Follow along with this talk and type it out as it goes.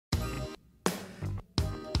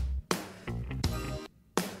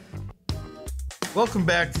Welcome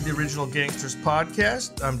back to the Original Gangsters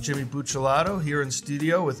podcast. I'm Jimmy Buccellato here in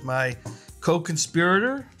studio with my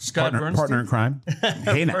co-conspirator, Scott Burnstein. Partner in crime.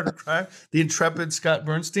 Hey, partner in crime, the intrepid Scott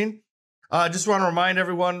Burnstein. Just want to remind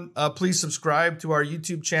everyone, please subscribe to our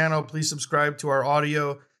YouTube channel. Please subscribe to our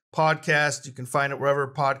audio podcast. You can find it wherever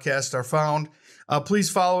podcasts are found. Please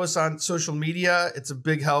follow us on social media. It's a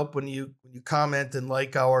big help when you comment and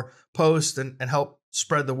like our post and help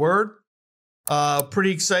spread the word.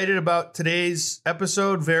 Pretty excited about today's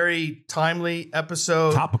episode. Very timely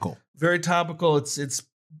episode. Topical. Very topical. It's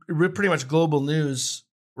pretty much global news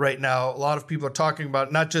right now. A lot of people are talking about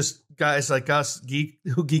it, not just guys like us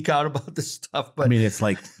who geek out about this stuff, but I mean, it's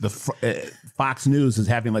like the Fox News is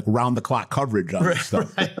having like round the clock coverage on this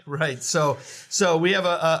stuff. Right. So we have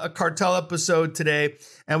a cartel episode today,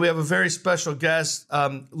 and we have a very special guest,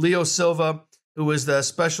 Leo Silva, who is the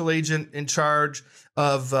special agent in charge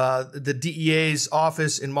of the DEA's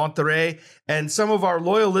office in Monterrey. And some of our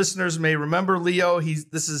loyal listeners may remember Leo.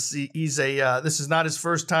 This is not his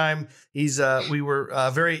first time. We were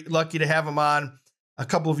very lucky to have him on a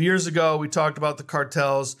couple of years ago. We talked about the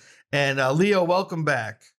cartels. And Leo, welcome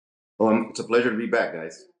back. Well, it's a pleasure to be back,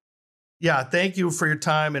 guys. Yeah, thank you for your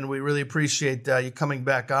time, and we really appreciate you coming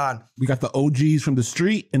back on. We got the OGs from the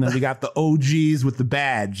street, and then we got the OGs with the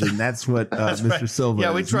badge, and that's what that's Mr. right. Silva Yeah,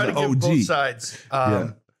 is. we try to give both sides.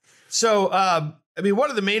 So, I mean,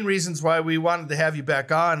 one of the main reasons why we wanted to have you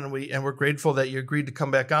back on, and we're grateful that you agreed to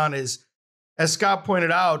come back on, is, as Scott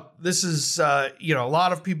pointed out, this is a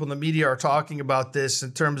lot of people in the media are talking about this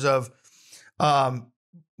in terms of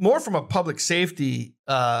more from a public safety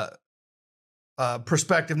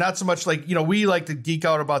perspective, not so much like, we like to geek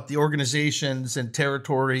out about the organizations and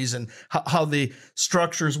territories and how the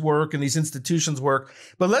structures work and these institutions work.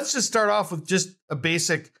 But let's just start off with just a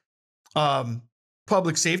basic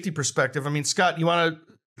public safety perspective. I mean, Scott, you want to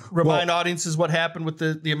remind audiences what happened with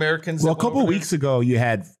the Americans? Well, a couple of weeks ago, you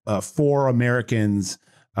had 4 Americans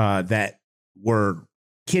that were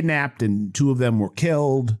kidnapped, and 2 of them were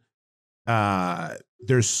killed.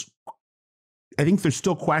 I think there's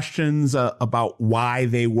still questions about why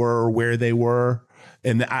they were where they were,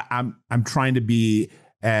 and I'm trying to be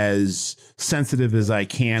as sensitive as I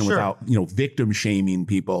can without victim shaming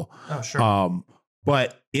people. Oh, sure.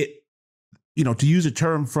 But it, to use a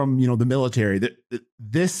term from the military,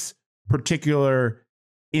 this particular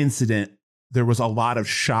incident, there was a lot of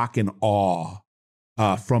shock and awe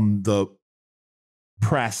from the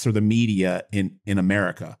press or the media in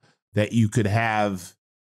America that you could have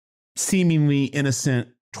seemingly innocent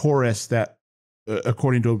tourists that,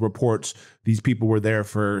 according to reports, these people were there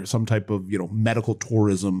for some type of, medical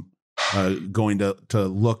tourism, going to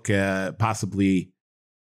look at possibly,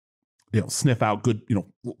 sniff out good,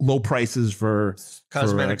 low prices for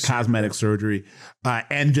cosmetic surgery,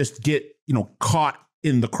 and just get, caught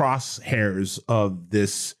in the crosshairs of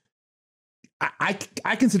this.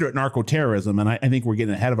 I consider it narco terrorism, and I think we're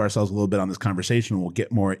getting ahead of ourselves a little bit on this conversation. We'll get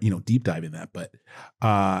more, deep dive in that, but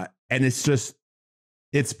and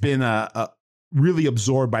it's been a really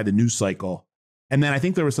absorbed by the news cycle. And then I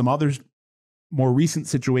think there were some other more recent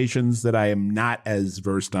situations that I am not as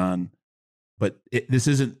versed on, but this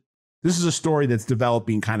is a story that's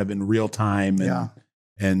developing kind of in real time.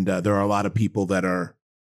 And there are a lot of people that are,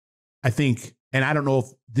 I think, and I don't know if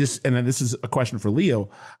this is a question for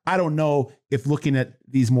Leo. I don't know if looking at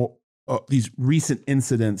these recent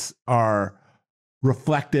incidents are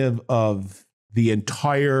reflective of the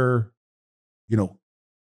entire,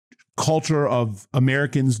 culture of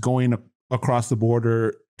Americans going across the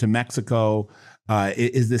border to Mexico.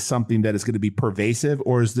 Is this something that is going to be pervasive,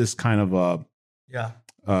 or is this kind of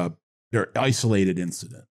their isolated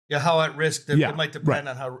incident? Yeah, how at risk it might depend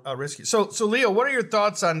on how risky. So Leo, what are your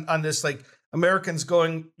thoughts on this? Like Americans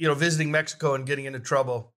going, visiting Mexico and getting into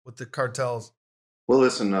trouble with the cartels? Well,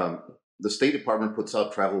 listen, the State Department puts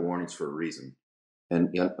out travel warnings for a reason. And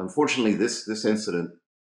unfortunately, this incident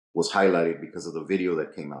was highlighted because of the video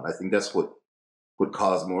that came out. I think that's what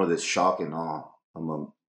caused more of this shock and awe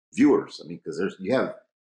among viewers. I mean, because you have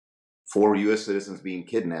 4 U.S. citizens being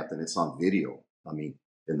kidnapped and it's on video. I mean,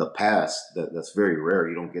 in the past, that's very rare.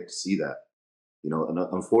 You don't get to see that. And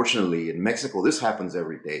unfortunately, in Mexico, this happens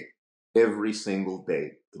every day, every single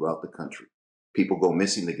day throughout the country. People go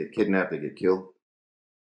missing, they get kidnapped, they get killed.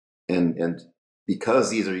 And because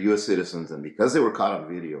these are U.S. citizens and because they were caught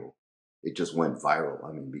on video, it just went viral.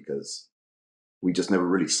 I mean, because we just never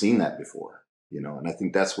really seen that before, and I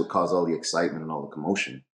think that's what caused all the excitement and all the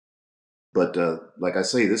commotion. But like I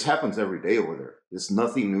say, this happens every day over there. It's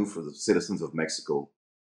nothing new for the citizens of Mexico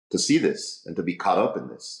to see this and to be caught up in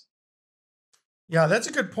this. Yeah, that's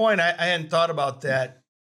a good point. I hadn't thought about that.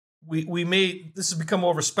 this has become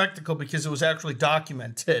more of a spectacle because it was actually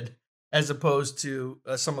documented as opposed to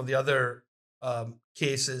some of the other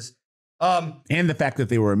cases. And the fact that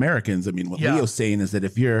they were Americans. I mean, what Leo's saying is that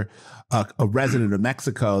if you're a resident of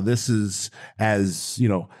Mexico, this is as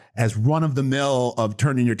run of the mill of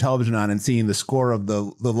turning your television on and seeing the score of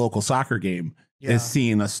the local soccer game as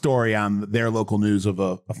seeing a story on their local news of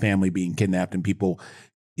a family being kidnapped and people,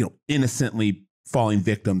 innocently falling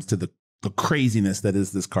victims to the craziness that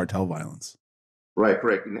is this cartel violence. Right,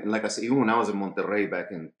 correct. And like I said, even when I was in Monterrey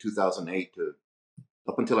back in 2008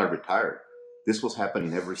 up until I retired, this was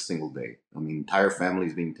happening every single day. I mean, entire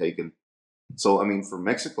families being taken. So, I mean, for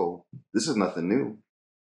Mexico, this is nothing new,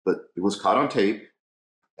 but it was caught on tape,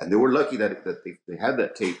 and they were lucky that they had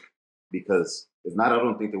that tape, because if not, I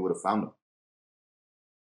don't think they would have found them.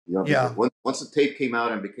 Once the tape came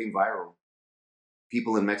out and became viral,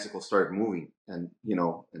 people in Mexico started moving and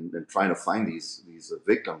trying to find these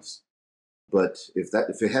victims. But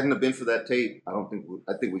if it hadn't have been for that tape,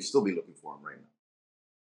 I think we'd still be looking for them right now.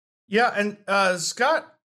 Yeah, and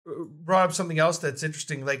Scott brought up something else that's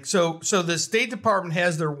interesting. Like, so the State Department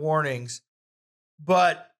has their warnings,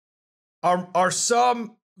 but are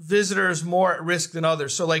some visitors more at risk than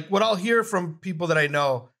others? So, like, what I'll hear from people that I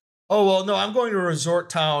know, oh well, no, I'm going to a resort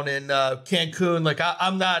town in Cancun. Like,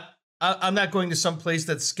 I'm not going to some place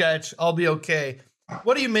that's sketch. I'll be okay.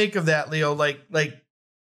 What do you make of that, Leo? Like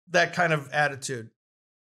that kind of attitude?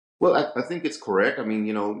 Well, I think it's correct. I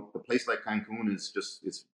mean, a place like Cancun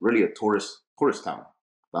it's really a tourist town.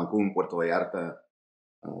 Cancun, Puerto Vallarta,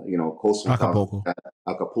 coastal Acapulco. Town,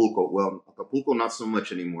 Acapulco. Well, Acapulco, not so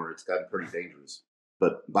much anymore. It's gotten pretty dangerous.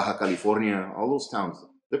 But Baja California, all those towns,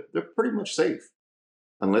 they're pretty much safe.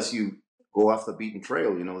 Unless you go off the beaten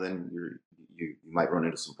trail, then you might run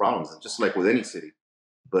into some problems, just like with any city.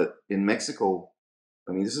 But in Mexico,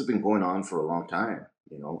 I mean, this has been going on for a long time.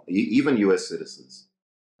 Even U.S. citizens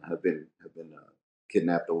have been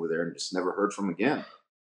kidnapped over there and just never heard from again.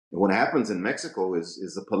 And what happens in Mexico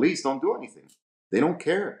is the police don't do anything. They don't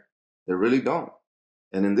care. They really don't.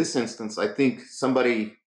 And in this instance, I think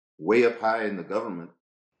somebody way up high in the government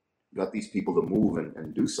got these people to move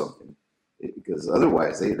and do something, because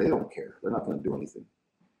otherwise they don't care. They're not going to do anything.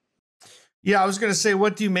 Yeah, I was going to say,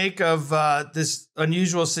 what do you make of this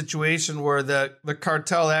unusual situation where the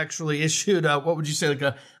cartel actually issued what would you say,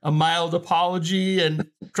 like a mild apology and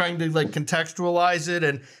trying to like contextualize it?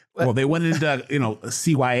 And well, they went into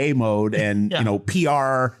CYA mode and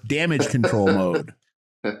PR damage control mode.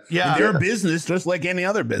 Yeah, they're a business just like any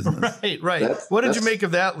other business. Right. What did you make of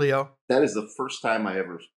that, Leo? That is the first time I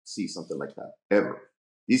ever see something like that, ever.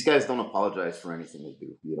 These guys don't apologize for anything they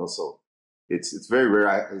do, so. It's very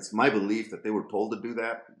rare. It's my belief that they were told to do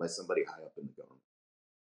that by somebody high up in the government.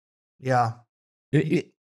 Yeah.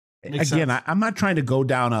 Again, I'm not trying to go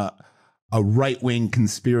down a right-wing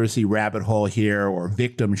conspiracy rabbit hole here or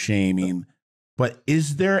victim shaming, but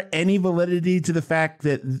is there any validity to the fact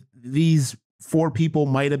that these 4 people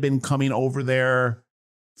might have been coming over there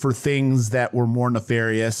for things that were more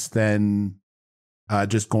nefarious than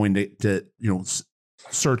just going to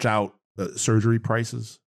search out surgery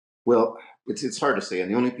prices? Well, it's hard to say,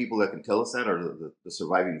 and the only people that can tell us that are the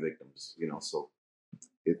surviving victims. So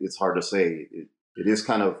it's hard to say. It is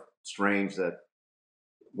kind of strange that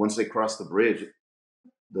once they crossed the bridge,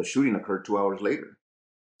 the shooting occurred 2 hours later.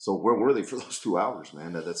 So where were they for those 2 hours,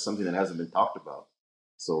 man? That's something that hasn't been talked about.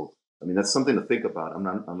 So I mean, that's something to think about. I'm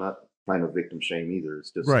not trying to victim shame either.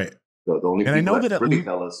 It's just right. The only and people I know that really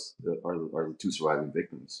tell us are the 2 surviving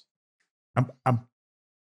victims.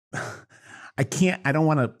 I don't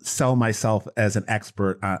want to sell myself as an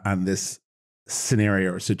expert on this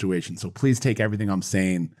scenario or situation. So please take everything I'm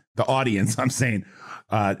saying, the audience I'm saying,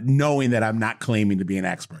 knowing that I'm not claiming to be an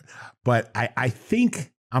expert. But I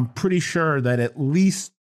think I'm pretty sure that at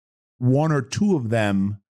least 1 or 2 of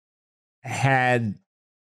them had,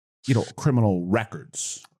 criminal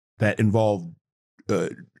records that involved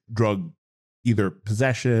drug, either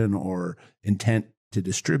possession or intent to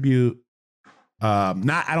distribute. I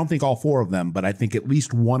don't think all 4 of them, but I think at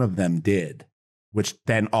least 1 of them did, which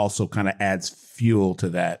then also kind of adds fuel to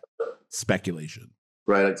that speculation.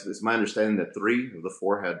 Right. It's my understanding that 3 of the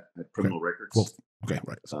 4 had criminal records. Well, okay,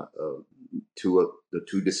 right.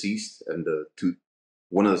 2 deceased and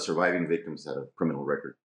 1 of the surviving victims had a criminal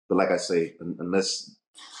record. But like I say, unless,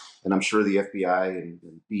 and I'm sure the FBI and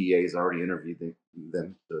DEA has already interviewed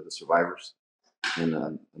them, the survivors,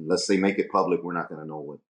 and unless they make it public, we're not going to know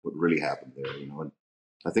what really happened there, And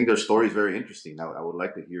I think their story is very interesting. I would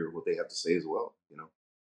like to hear what they have to say as well,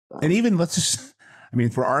 And even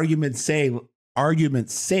for argument's sake,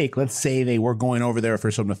 argument's sake, let's say they were going over there for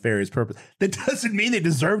some nefarious purpose. That doesn't mean they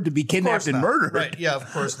deserve to be kidnapped and murdered. Right. Yeah, of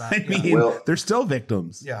course not. I mean, well, they're still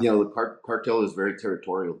victims. Yeah. The cartel is very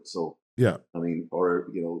territorial. So, yeah. I mean, or,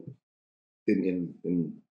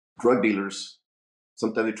 in drug dealers,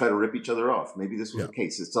 sometimes they try to rip each other off. Maybe this was the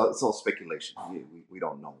case. It's all speculation. We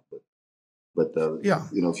don't know. But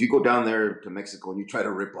if you go down there to Mexico and you try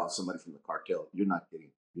to rip off somebody from the cartel, you're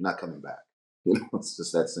not coming back. It's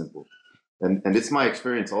just that simple. And it's my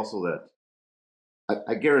experience also that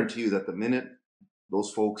I guarantee you that the minute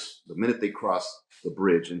they cross the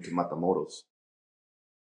bridge into Matamoros,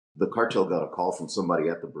 the cartel got a call from somebody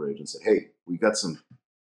at the bridge and said, "Hey, we got some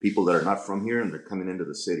people that are not from here and they're coming into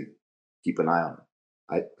the city. Keep an eye on them."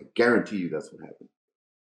 I guarantee you that's what happened.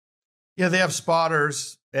 Yeah, they have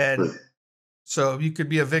spotters, and Right. so you could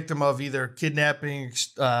be a victim of either kidnapping,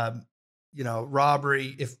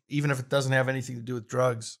 robbery, even if it doesn't have anything to do with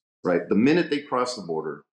drugs. Right. The minute they cross the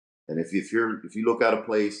border, and if you look out of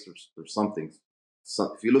place or something,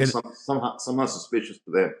 if you look somehow suspicious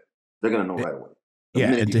to them, they're going to know right away.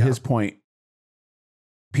 And to his point,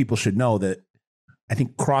 people should know that I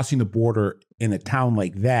think crossing the border in a town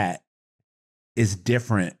like that is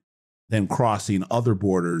different than crossing other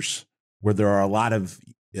borders where there are a lot of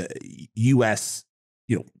U.S.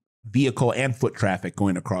 vehicle and foot traffic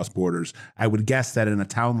going across borders. I would guess that in a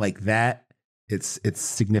town like that, it's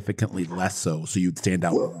significantly less so. So you'd stand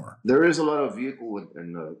out more. There is a lot of vehicle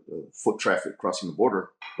and foot traffic crossing the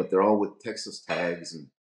border, but they're all with Texas tags and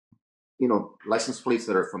license plates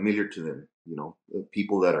that are familiar to them.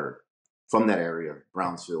 People that are from that area,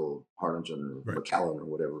 Brownsville, Harlingen, or McAllen, or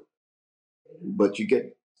whatever. But you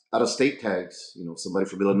get out of state tags, somebody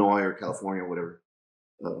from Illinois or California or whatever.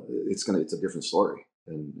 It's a different story,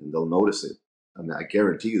 and they'll notice it. I mean, I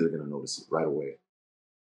guarantee you they're going to notice it right away.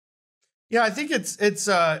 Yeah, I think it's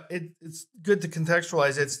good to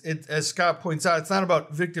contextualize. It as Scott points out, it's not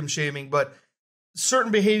about victim shaming, but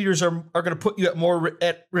certain behaviors are going to put you at more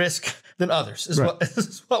at risk than others. Is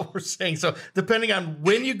what we're saying. So depending on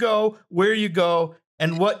when you go, where you go,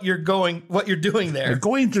 and what you're doing there.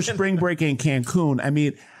 Going to spring break in Cancun. I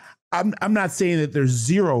mean, I'm not saying that there's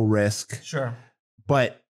zero risk. Sure,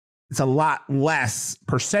 but it's a lot less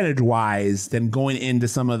percentage-wise than going into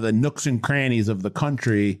some of the nooks and crannies of the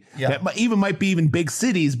country that might be even big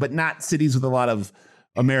cities, but not cities with a lot of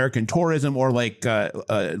American tourism, or like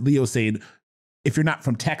Leo saying, if you're not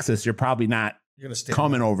from Texas, you're probably not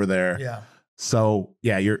coming over there. Yeah. So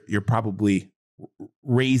you're probably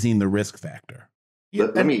raising the risk factor.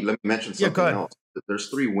 Let me mention something else. There's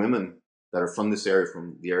 3 women that are from this area,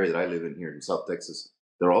 from the area that I live in here in South Texas.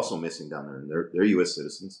 They're also missing down there, and they're U.S.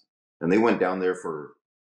 citizens. And they went down there for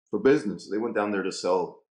business. They went down there to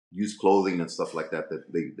sell used clothing and stuff like that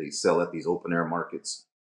they sell at these open air markets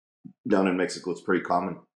down in Mexico. It's pretty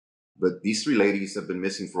common. But these 3 ladies have been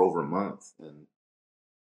missing for over a month, and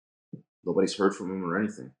nobody's heard from them or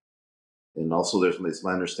anything. And also, it's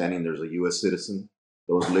my understanding there's a U.S. citizen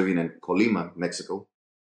that was living in Colima, Mexico,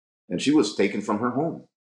 and she was taken from her home.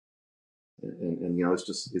 And it's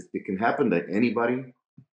just it can happen to anybody.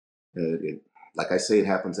 Like I say, it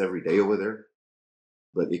happens every day over there,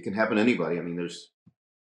 but it can happen to anybody. I mean,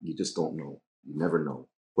 you just don't know. You never know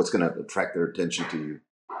what's going to attract their attention to you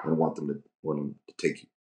and want them to take you.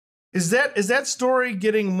 Is that story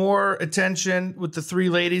getting more attention with the 3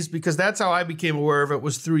 ladies? Because that's how I became aware of it,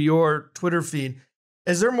 was through your Twitter feed.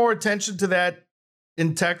 Is there more attention to that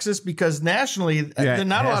in Texas? Because nationally, not a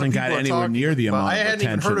lot of people are talking near the amount. I hadn't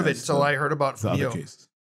even heard of it until I heard about it from you. Cases.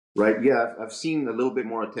 Right? Yeah, I've seen a little bit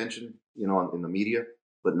more attention, in the media,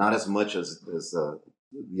 but not as much as the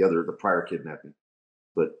prior kidnapping.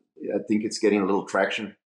 But I think it's getting a little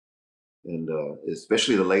traction, and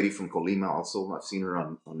especially the lady from Colima. Also, I've seen her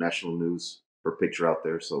on national news, her picture out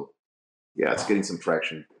there. So yeah, it's getting some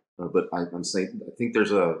traction. But I'm saying, I think there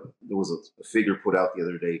was a figure put out the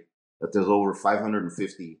other day that there's over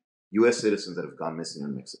 550 U.S. citizens that have gone missing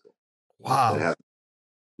in Mexico. Wow.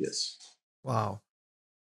 Yes. Wow.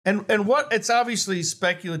 And it's obviously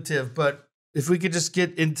speculative, but if we could just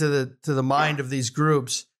get into the mind of these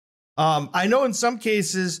groups, I know in some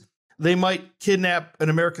cases they might kidnap an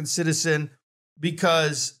American citizen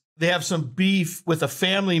because they have some beef with a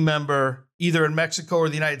family member, either in Mexico or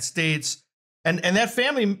the United States. And that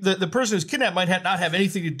family, the person who's kidnapped might not have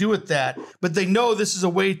anything to do with that, but they know this is a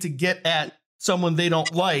way to get at someone they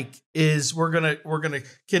don't like. Is we're gonna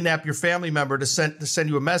kidnap your family member to send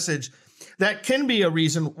you a message. That can be a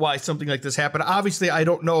reason why something like this happened. Obviously, I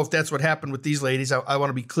don't know if that's what happened with these ladies. I want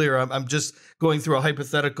to be clear. I'm just going through a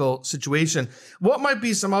hypothetical situation. What might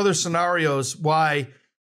be some other scenarios why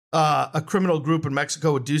a criminal group in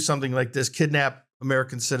Mexico would do something like this, kidnap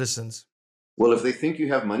American citizens? Well, if they think you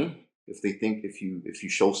have money, if they think if you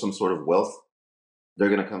show some sort of wealth, they're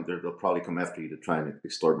gonna come. They'll probably come after you to try and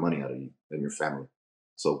extort money out of you and your family.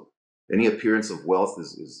 So any appearance of wealth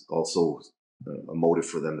is also a motive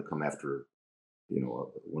for them to come after,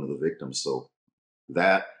 one of the victims. So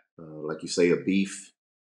that, like you say, a beef,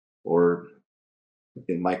 or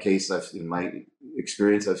in my case, in my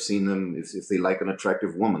experience, I've seen them if they like an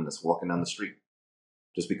attractive woman that's walking down the street,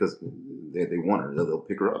 just because they want her, they'll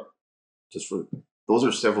pick her up. Just for those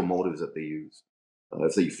are several motives that they use.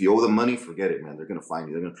 If you owe them money, forget it, man. They're going to find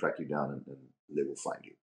you. They're going to track you down, and they will find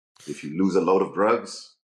you. If you lose a load of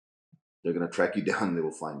drugs, they're going to track you down and they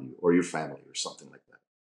will find you, or your family, or something like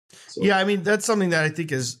that. So, yeah, I mean, that's something that I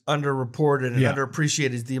think is underreported and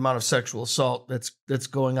underappreciated, is the amount of sexual assault that's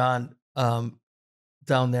going on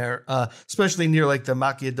down there, especially near like the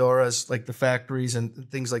maquiladoras, like the factories and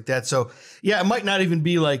things like that. So yeah, it might not even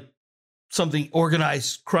be like something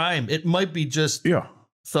organized crime. It might be just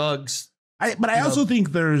thugs. But I also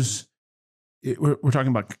think we're talking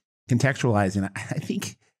about contextualizing. I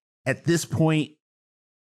think at this point,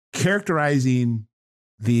 characterizing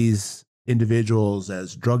these individuals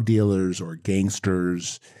as drug dealers or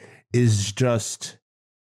gangsters is just,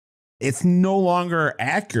 it's no longer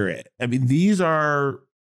accurate. I mean, these are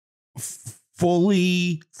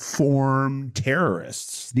fully formed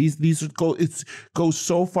terrorists. These go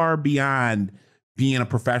so far beyond being a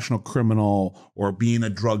professional criminal or being a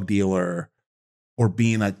drug dealer or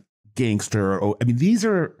being a gangster. I mean,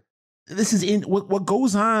 what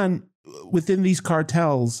goes on within these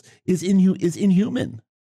cartels is inhuman.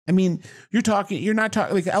 I mean, you're not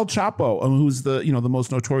talking like El Chapo, who's the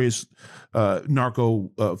most notorious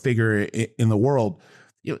narco figure in the world.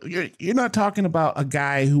 You're not talking about a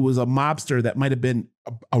guy who was a mobster that might have been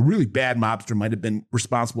a really bad mobster, might have been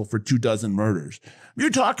responsible for 24 murders. You're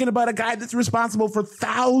talking about a guy that's responsible for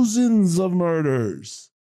thousands of murders.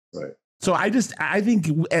 Right. So I think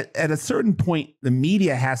at a certain point, the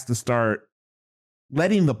media has to start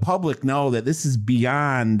letting the public know that this is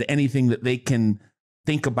beyond anything that they can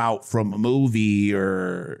think about from a movie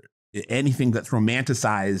or anything that's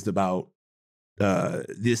romanticized about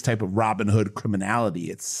this type of Robin Hood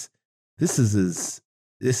criminality. This is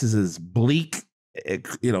as bleak,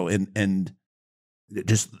 and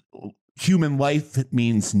just human life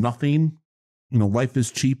means nothing. Life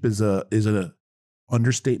is cheap is an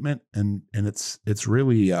understatement, and it's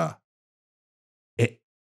really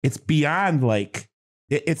it's beyond like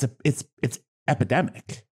it's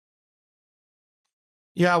epidemic.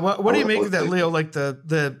 Yeah, what do you make of that, Leo? Like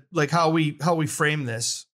the how we frame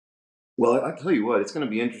this? Well, I tell you what, it's going to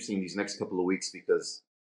be interesting these next couple of weeks because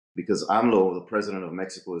AMLO, the president of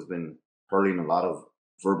Mexico, has been hurling a lot of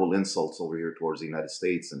verbal insults over here towards the United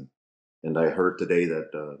States, and I heard today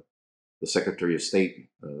that the Secretary of State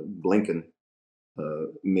Blinken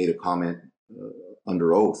made a comment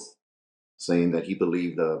under oath saying that he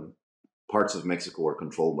believed parts of Mexico are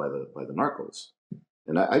controlled by the narcos.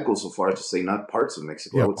 And I go so far as to say not parts of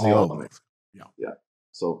Mexico. I would say all of Mexico. Yeah.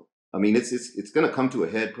 So, I mean, it's going to come to a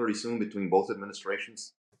head pretty soon between both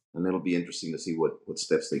administrations. And it'll be interesting to see what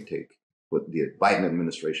steps they take, what the Biden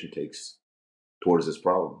administration takes towards this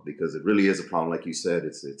problem, because it really is a problem. Like you said,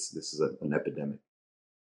 this is an epidemic.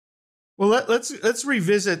 Well, let's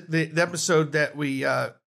revisit the episode that we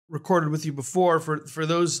recorded with you before. For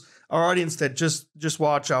those our audience that just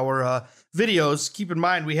watch our videos, keep in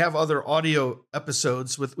mind we have other audio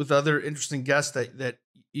episodes with other interesting guests that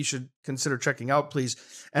you should consider checking out, please.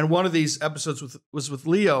 And one of these episodes was with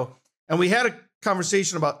Leo, and we had a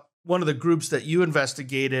conversation about one of the groups that you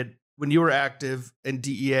investigated when you were active in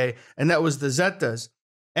DEA, and that was the Zetas.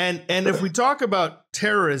 And if we talk about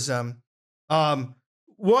terrorism,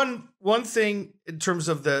 one thing in terms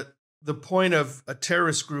of the point of a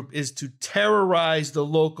terrorist group is to terrorize the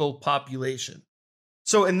local population.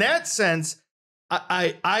 So in that sense,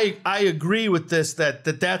 I agree with this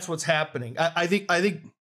that's what's happening. I think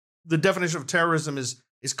the definition of terrorism is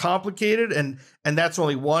complicated, and that's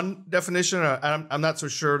only one definition. I'm not so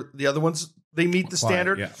sure the other ones they meet the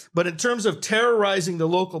standard. Yeah. But in terms of terrorizing the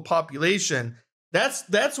local population, that's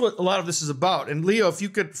what a lot of this is about. And Leo, if you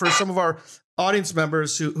could, for some of our audience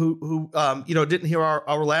members who didn't hear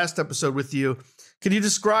our last episode with you, can you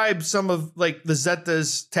describe some of like the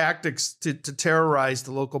Zetas' tactics to terrorize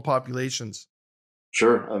the local populations?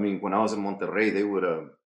 Sure. I mean, when I was in Monterrey, they would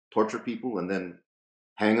torture people and then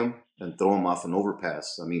hang them and throw them off an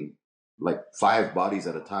overpass. I mean, like 5 bodies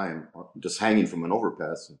at a time, just hanging from an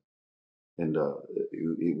overpass. And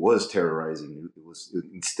it was terrorizing. It was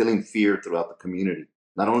instilling fear throughout the community,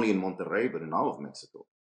 not only in Monterrey, but in all of Mexico.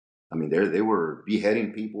 I mean, they were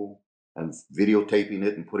beheading people and videotaping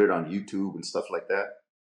it and put it on YouTube and stuff like that.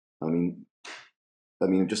 I mean,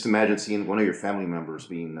 just imagine seeing one of your family members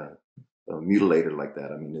being mutilated like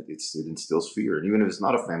that. I mean, it instills fear. And even if it's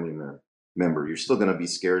not a family member, you're still going to be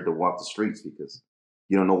scared to walk the streets because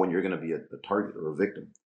you don't know when you're going to be a target or a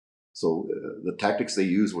victim. So the tactics they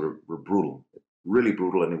used were brutal, really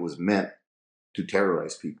brutal, and it was meant to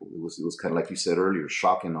terrorize people. It was kind of like you said earlier,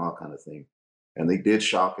 shock and awe kind of thing. And they did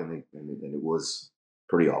shock, and it was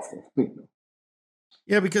pretty awful.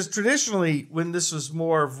 Yeah, because traditionally, when this was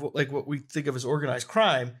more of like what we think of as organized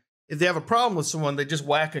crime, if they have a problem with someone, they just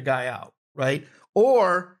whack a guy out, right?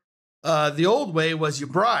 Or the old way was you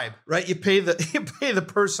bribe, right? You pay the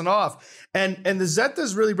person off, and the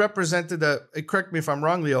Zetas really represented correct me if I'm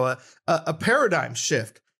wrong, Leo, a paradigm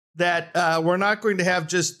shift that we're not going to have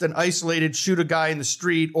just an isolated shoot a guy in the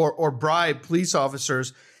street or bribe police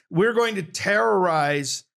officers. We're going to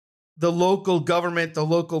terrorize the local government, the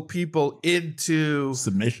local people into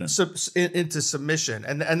submission,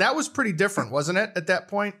 and that was pretty different, wasn't it? At that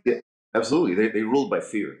point, yeah, absolutely. They ruled by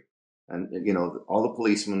fear, and all the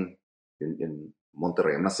policemen in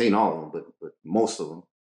Monterrey. I'm not saying all of them, but most of them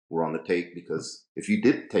were on the take because if you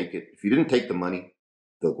didn't take the money,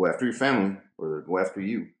 they'll go after your family or they'll go after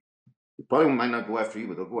you. They probably might not go after you,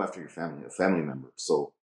 but they'll go after your family, a family member.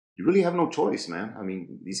 So you really have no choice, man. I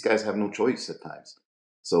mean, these guys have no choice at times.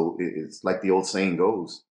 So it's like the old saying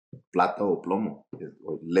goes, plata o plomo,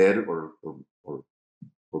 or lead or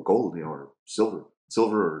gold, or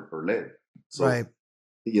silver or lead. So right.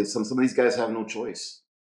 Yeah, some of these guys have no choice.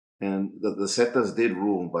 And the Zetas did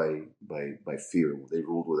rule by fear. They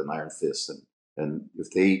ruled with an iron fist. And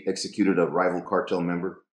if they executed a rival cartel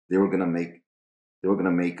member, they were gonna make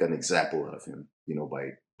an example out of him, by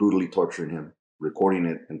brutally torturing him, recording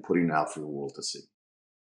it, and putting it out for the world to see.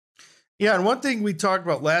 Yeah, and one thing we talked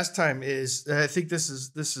about last time is, I think this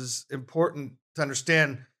is important to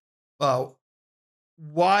understand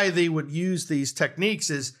why they would use these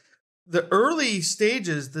techniques. Is the early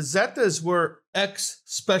stages, the Zetas were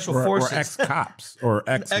ex-special forces, or ex-cops, or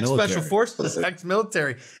ex-special forces,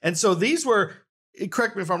 ex-military, and so these were.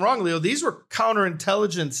 Correct me if I'm wrong, Leo. These were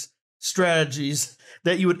counterintelligence strategies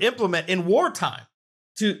that you would implement in wartime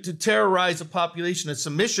to terrorize a population of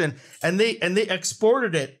submission, and they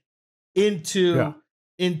exported it into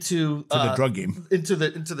the drug game, into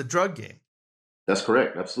the drug game. That's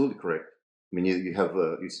correct. Absolutely correct. I mean, you have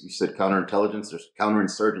you said counterintelligence. There's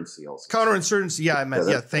counterinsurgency also. Counterinsurgency. Yeah, I meant.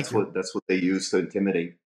 Yeah, thank you. That's what they use to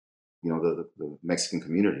intimidate, the Mexican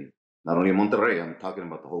community. Not only in Monterrey. I'm talking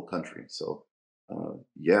about the whole country. So,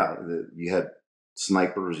 you had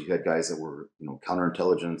snipers. You had guys that were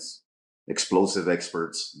counterintelligence, explosive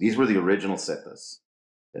experts. These were the original Zetas,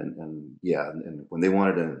 and when they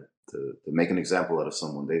wanted to make an example out of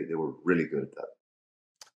someone, they were really good at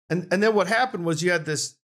that. And then what happened was you had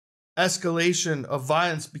this escalation of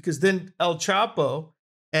violence because then El Chapo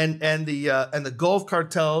and the Gulf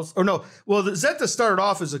cartels, the Zetas started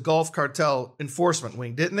off as a Gulf cartel enforcement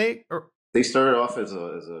wing, didn't they? They started off as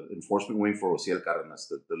a enforcement wing for Ociel Cárdenas,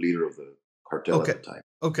 the leader of the cartel at the time.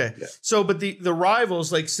 Okay. Yeah. So, but the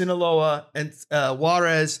rivals like Sinaloa and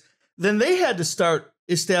Juarez, then they had to start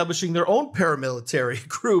establishing their own paramilitary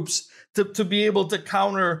groups to be able to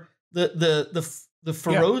counter the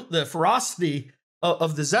ferocity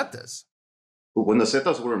of the Zetas. But when the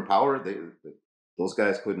Zetas were in power, those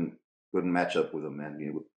guys couldn't match up with them, man.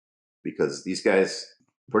 Because these guys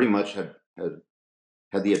pretty much had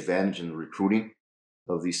the advantage in the recruiting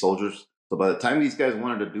of these soldiers. So by the time these guys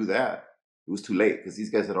wanted to do that, it was too late because these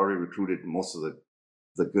guys had already recruited most of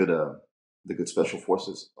the good special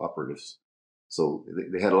forces operatives. So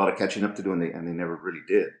they had a lot of catching up to do, and they never really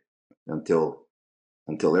did until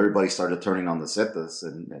everybody started turning on the Zetas,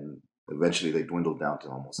 and eventually they dwindled down to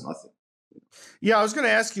almost nothing. Yeah, I was going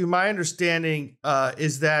to ask you. My understanding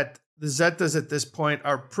is that the Zetas at this point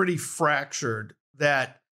are pretty fractured.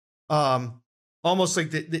 That almost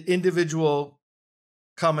like the individual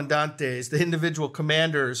comandantes, the individual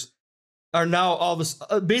commanders, are now all this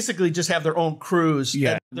basically just have their own crews.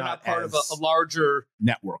 Yeah, they're not part of a larger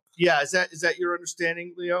network. Yeah, is that your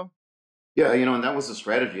understanding, Leo? Yeah, and that was the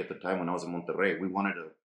strategy at the time when I was in Monterrey. We wanted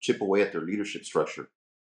to chip away at their leadership structure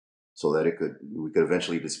so that we could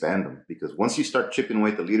eventually disband them. Because once you start chipping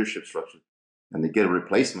away at the leadership structure and they get a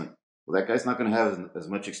replacement, well, that guy's not going to have as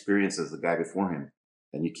much experience as the guy before him.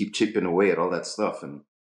 And you keep chipping away at all that stuff, and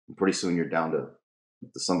pretty soon you're down to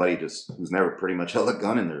somebody who's never pretty much held a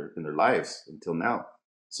gun in their lives until now.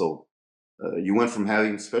 So you went from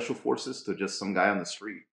having special forces to just some guy on the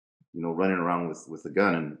street, running around with a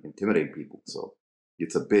gun and intimidating people. So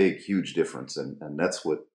it's a big, huge difference, and that's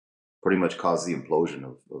what pretty much caused the implosion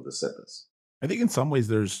of the Zetas. I think in some ways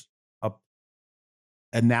there's a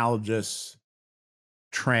analogous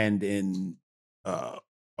trend in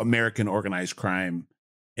American organized crime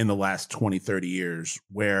in the last 20, 30 years,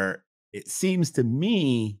 where it seems to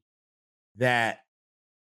me that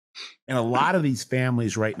in a lot of these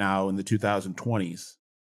families right now in the 2020s,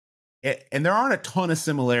 and there aren't a ton of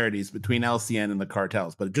similarities between LCN and the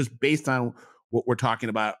cartels, but just based on what we're talking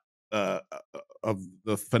about of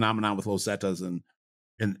the phenomenon with Los Zetas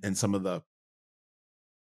and some of the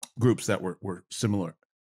groups that were similar,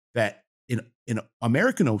 that in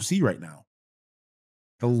American OC right now,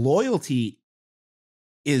 the loyalty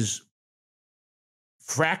is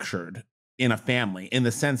fractured in a family in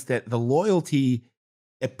the sense that the loyalty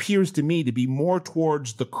appears to me to be more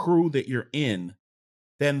towards the crew that you're in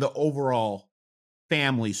than the overall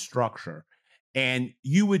family structure. And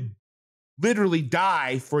you would literally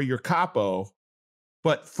die for your capo,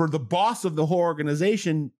 but for the boss of the whole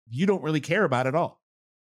organization, you don't really care about at all.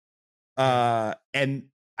 And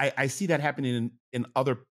I see that happening in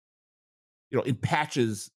other, in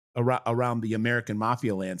patches around the American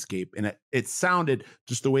mafia landscape. And it sounded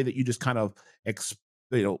just the way that you just kind of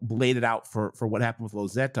laid it out for what happened with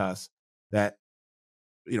Los Zetas, that,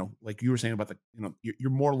 like you were saying about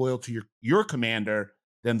you're more loyal to your commander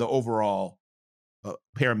than the overall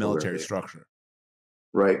paramilitary structure.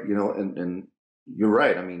 Right. And you're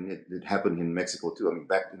right. I mean, it happened in Mexico too. I mean,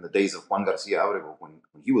 back in the days of Juan Garcia Abrego, when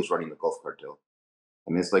he was running the Gulf Cartel,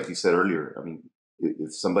 I mean, it's like you said earlier. I mean,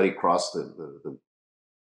 if somebody crossed the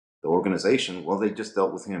organization, well, they just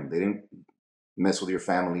dealt with him. They didn't mess with your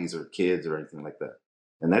families or kids or anything like that.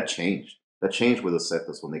 And that changed. That changed with the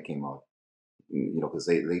Zetas when they came out. Because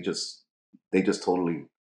they just totally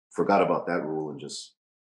forgot about that rule and just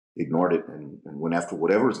ignored it and went after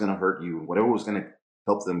whatever was going to hurt you, whatever was going to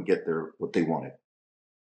help them get what they wanted.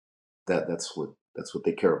 That's what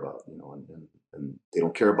they care about, and they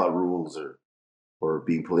don't care about rules or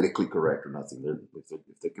being politically correct or nothing. If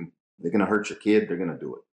they're going to hurt your kid, they're going to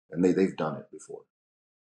do it, and they've done it before.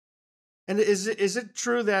 And is it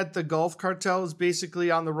true that the Gulf Cartel is basically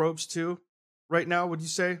on the ropes too right now? Would you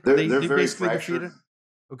say they're they very basically fractured? defeated?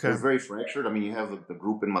 Okay, they're very fractured. I mean, you have the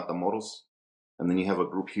group in Matamoros, and then you have a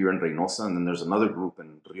group here in Reynosa, and then there's another group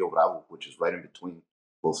in Rio Bravo, which is right in between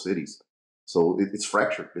both cities. So it's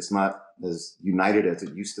fractured. It's not as united as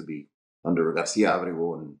it used to be under Garcia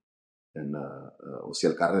Abrego and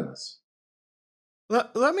Ociel Cárdenas.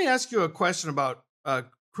 Let me ask you a question about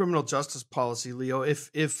criminal justice policy, Leo. If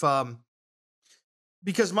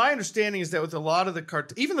because my understanding is that with a lot of the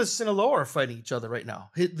cartel, even the Sinaloa are fighting each other right now.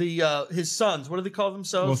 His sons, what do they call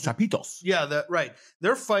themselves? Los Chapitos. Yeah, right.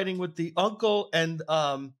 They're fighting with the uncle and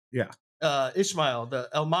Ishmael, the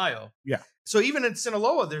El Mayo. Yeah. So even in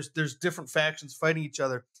Sinaloa, there's different factions fighting each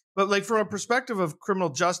other. But like from a perspective of criminal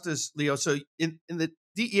justice, Leo, so in the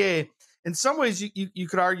DEA, in some ways you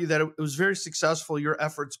could argue that it was very successful, your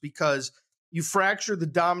efforts, because you fracture the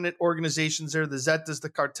dominant organizations there, the Zetas, the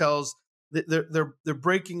cartels. They're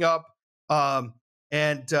breaking up, so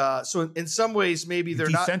in some ways maybe they're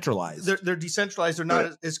decentralized. They're decentralized. They're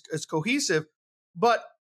not as cohesive. But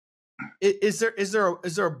is there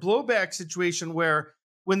a blowback situation where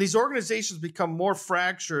when these organizations become more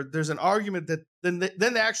fractured, there's an argument that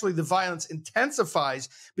then actually the violence intensifies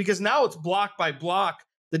because now it's block by block,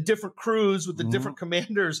 the different crews with the different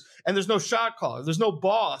commanders, and there's no shot caller, there's no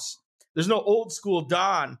boss, there's no old school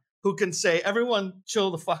Don who can say, everyone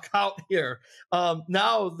chill the fuck out here.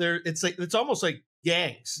 Now it's almost like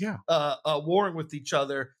gangs warring with each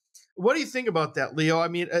other. What do you think about that, Leo? I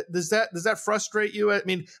mean, does that frustrate you? I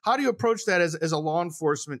mean, how do you approach that as a law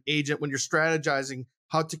enforcement agent when you're strategizing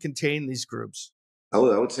how to contain these groups? I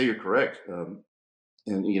would say you're correct.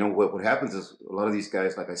 And what happens is a lot of these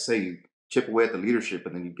guys, like I say, you chip away at the leadership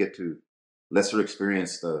and then you get to lesser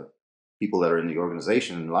experienced people that are in the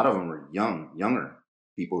organization. And a lot of them are younger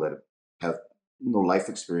people that have no life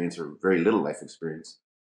experience or very little life experience.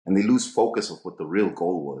 And they lose focus of what the real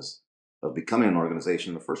goal was of becoming an organization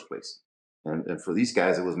in the first place. And for these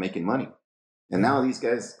guys, it was making money. And now these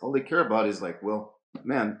guys, all they care about is like, well,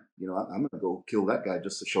 man, I'm going to go kill that guy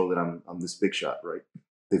just to show that I'm this big shot, right?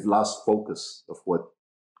 They've lost focus of what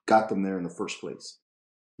got them there in the first place.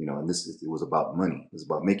 And it was about money. It was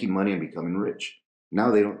about making money and becoming rich.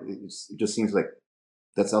 Now they don't, it just seems like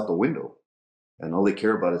that's out the window. And all they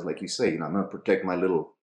care about is, like you say, I'm going to protect my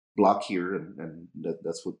little block here, and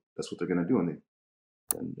that's what they're going to do.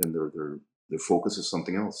 And their focus is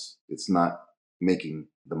something else. It's not making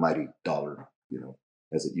the mighty dollar,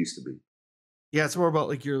 as it used to be. Yeah, it's more about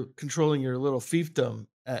like you're controlling your little fiefdom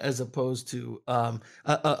as opposed to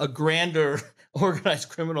a grander organized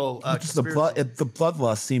criminal Just the conspiracy. the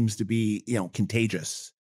bloodlust seems to be,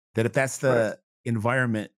 contagious. That if that's Right. the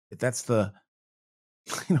environment, if that's the,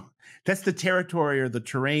 you know, that's the territory or the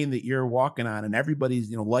terrain that you're walking on, and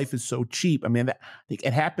everybody's, life is so cheap. I mean, I think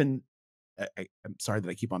it happened. I'm sorry that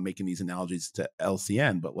I keep on making these analogies to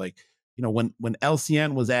LCN, but like, when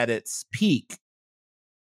LCN was at its peak,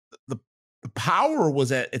 the the power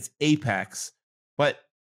was at its apex, but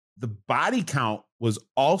the body count was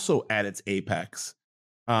also at its apex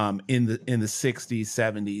in the 60s,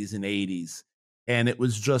 70s, and 80s. And it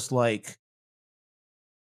was just like,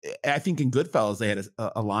 I think in Goodfellas they had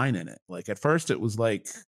a line in it. Like at first it was like,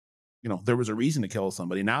 there was a reason to kill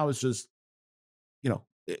somebody. Now it's just,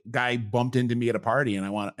 guy bumped into me at a party and I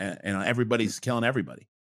want, and everybody's killing everybody.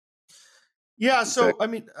 Yeah. So, I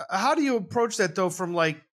mean, how do you approach that though? From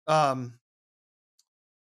like, from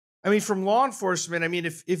law enforcement,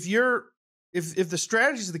 if the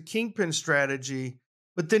strategy is the kingpin strategy,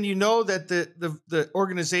 but then that the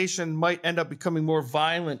organization might end up becoming more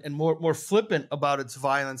violent and more flippant about its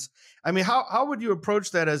violence. How would you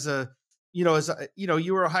approach that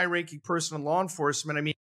you were a high ranking person in law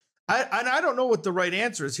enforcement. I don't know what the right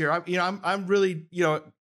answer is here. I'm really,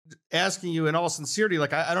 asking you in all sincerity,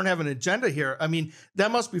 like I don't have an agenda here.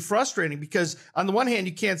 That must be frustrating because on the one hand,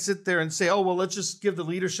 you can't sit there and say, oh, well, let's just give the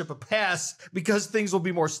leadership a pass because things will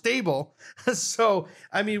be more stable. So,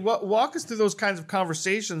 walk us through those kinds of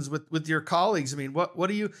conversations with your colleagues. What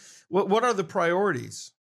are the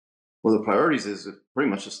priorities? Well, the priorities is pretty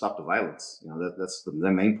much to stop the violence. That's the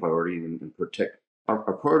main priority and protect.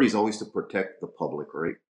 Our priority is always to protect the public,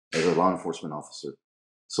 right? As a law enforcement officer.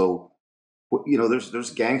 So,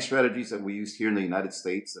 there's gang strategies that we use here in the United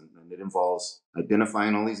States, and it involves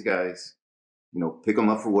identifying all these guys, pick them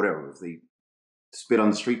up for whatever. If they spit on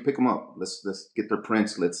the street, pick them up. Let's get their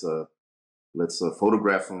prints. Let's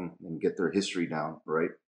photograph them and get their history down, right?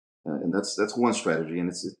 And that's one strategy,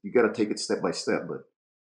 and you got to take it step by step. But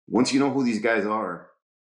once you know who these guys are,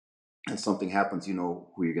 and something happens, you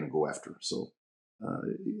know who you're going to go after. So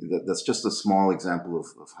that's just a small example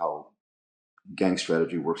of how gang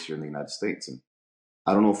strategy works here in the United States. And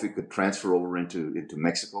I don't know if it could transfer over into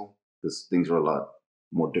Mexico because things are a lot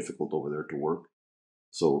more difficult over there to work.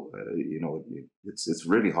 So, it's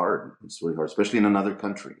really hard. It's really hard, especially in another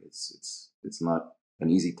country. It's not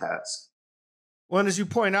an easy task. Well, and as you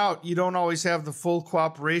point out, you don't always have the full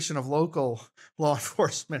cooperation of local law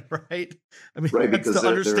enforcement, right? Right, that's because the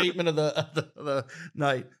understatement of the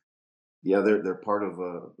night. Yeah, they're part of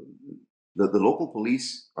the local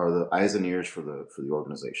police are the eyes and ears for the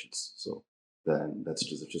organizations. So then that's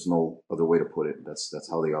just no other way to put it. That's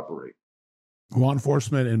how they operate. Law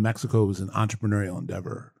enforcement in Mexico is an entrepreneurial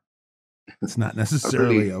endeavor. It's not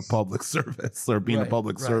necessarily a public service or being a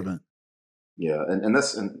public servant. Yeah, and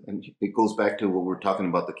that's and it goes back to what we're talking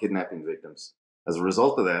about, the kidnapping victims. As a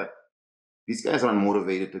result of that, these guys aren't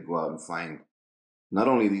motivated to go out and find not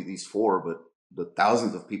only these four, but the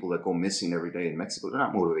thousands of people that go missing every day in Mexico. They're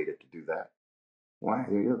not motivated to do that. Why?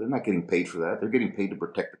 They're not getting paid for that. They're getting paid to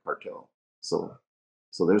protect the cartel. So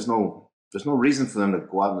there's no reason for them to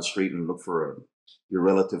go out in the street and look for your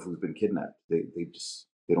relative who's been kidnapped. They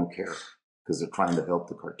don't care because they're trying to help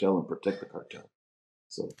the cartel and protect the cartel.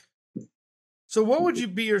 So what would you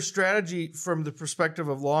be your strategy from the perspective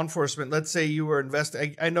of law enforcement? Let's say you were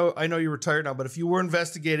investigating. I know you're retired now, but if you were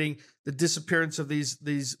investigating the disappearance of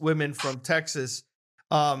these women from Texas,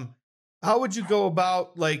 how would you go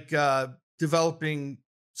about developing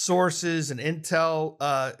sources and intel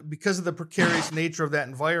because of the precarious nature of that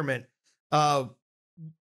environment?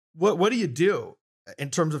 What do you do in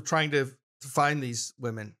terms of trying to find these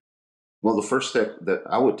women? Well, the first step that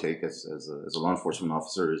I would take as a law enforcement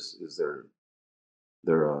officer is their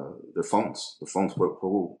phones. The phones.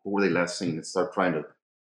 Who were they last seen? And start trying to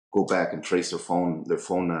go back and trace their phone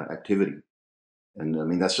activity.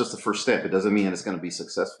 And that's just the first step. It doesn't mean it's going to be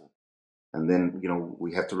successful. And then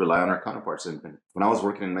we have to rely on our counterparts. And when I was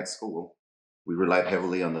working in Mexico, we relied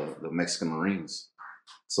heavily on the Mexican Marines.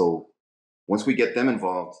 So once we get them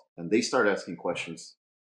involved and they start asking questions,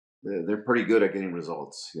 they're pretty good at getting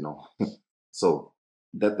results. So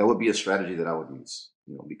that would be a strategy that I would use.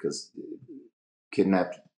 Because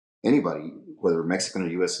kidnapped anybody, whether Mexican or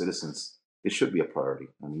U.S. citizens, it should be a priority.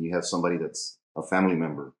 You have somebody that's a family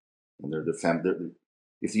member, and they're the family.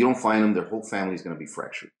 If you don't find them, their whole family is going to be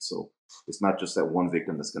fractured. So it's not just that one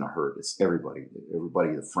victim that's going to hurt. It's everybody,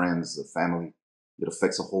 the friends, the family. It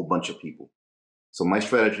affects a whole bunch of people. So my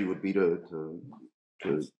strategy would be to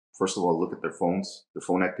first of all look at their phones, their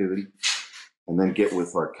phone activity, and then get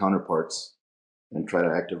with our counterparts and try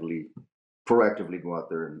to actively proactively go out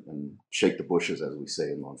there and shake the bushes, as we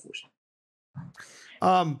say in law enforcement.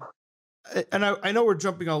 And I know we're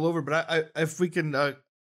jumping all over, but if we can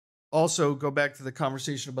also go back to the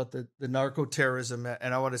conversation about the narco terrorism,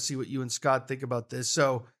 and I want to see what you and Scott think about this.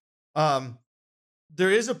 So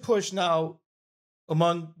there is a push now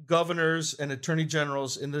among governors and attorney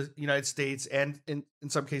generals in the United States and in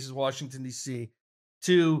some cases Washington, D.C.,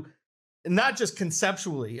 to not just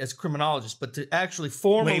conceptually as criminologists, but to actually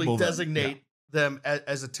formally designate them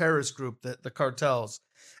as a terrorist group, the cartels.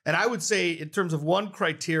 And I would say in terms of one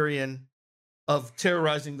criterion of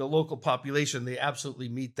terrorizing the local population, they absolutely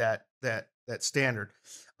meet that standard.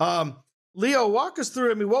 Leo, walk us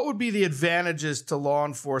through. I mean, what would be the advantages to law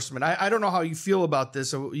enforcement? I don't know how you feel about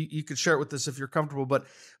this, so you could share it with us if you're comfortable. But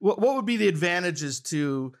what would be the advantages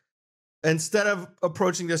to, instead of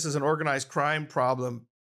approaching this as an organized crime problem,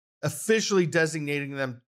 officially designating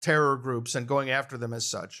them terror groups and going after them as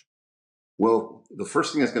such? Well, the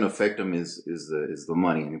first thing that's going to affect them is the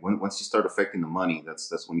money. And once you start affecting the money, that's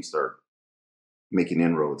when you start making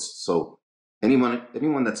inroads. So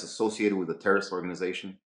anyone that's associated with a terrorist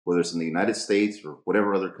organization, whether it's in the United States or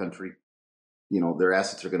whatever other country, their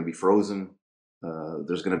assets are going to be frozen.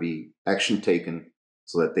 There's going to be action taken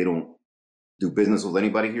so that they don't do business with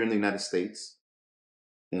anybody here in the United States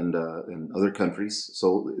and other countries.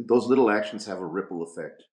 So those little actions have a ripple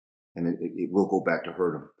effect, and it will go back to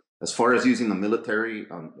hurt them. As far as using the military,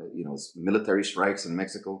 military strikes in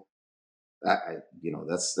Mexico,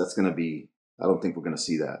 that's going to be. I don't think we're going to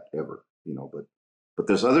see that ever. But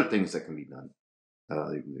there's other things that can be done.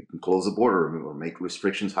 They can close the border or make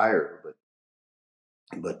restrictions higher.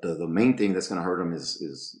 But the main thing that's going to hurt them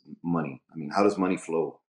is money. I mean, how does money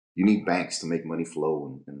flow? You need banks to make money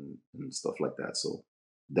flow and stuff like that. So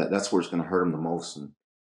that's where it's going to hurt them the most.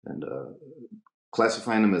 And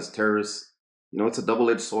classifying them as terrorists, it's a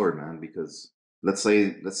double-edged sword, man. Because let's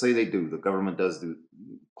say the government does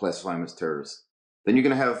classify them as terrorists, then you're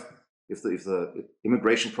going to have, if the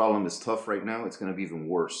immigration problem is tough right now, it's going to be even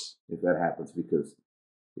worse if that happens, because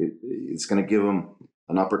it's going to give them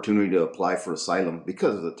an opportunity to apply for asylum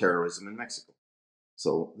because of the terrorism in Mexico.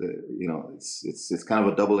 So it's kind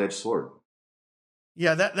of a double-edged sword.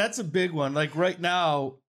 Yeah, that's a big one. Like right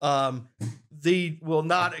now, they will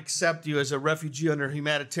not accept you as a refugee under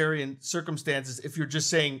humanitarian circumstances if you're just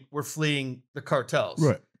saying we're fleeing the cartels.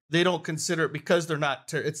 Right. They don't consider it because they're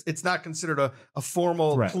not. It's not considered a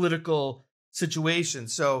formal political situation.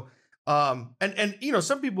 So, and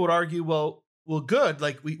some people would argue, well, good.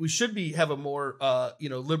 Like we should have a more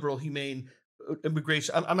liberal, humane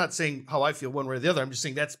immigration. I'm not saying how I feel one way or the other. I'm just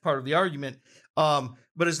saying that's part of the argument.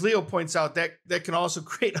 But as Leo points out, that can also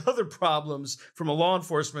create other problems from a law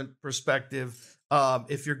enforcement perspective.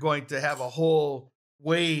 If you're going to have a whole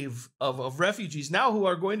wave of refugees now who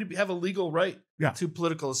are going to have a legal right to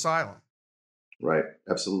political asylum. Right.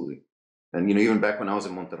 Absolutely. And, even back when I was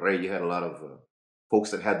in Monterrey, you had a lot of folks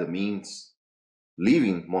that had the means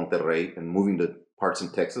leaving Monterrey and moving to parts in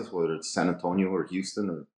Texas, whether it's San Antonio or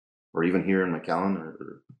Houston or even here in McAllen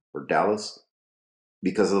or Dallas,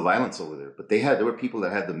 because of the violence over there. But there were people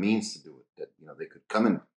that had the means to do it, that, they could come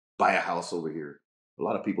and buy a house over here. A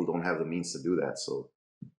lot of people don't have the means to do that. So,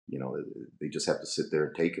 they just have to sit there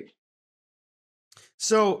and take it.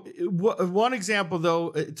 So one example, though,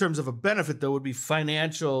 in terms of a benefit, though, would be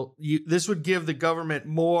financial. This would give the government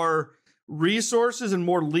more resources and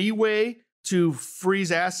more leeway to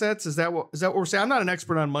freeze assets. Is that what we're saying? I'm not an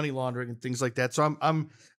expert on money laundering and things like that, so I'm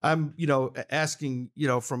asking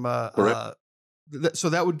from so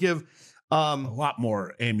that would give a lot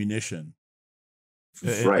more ammunition,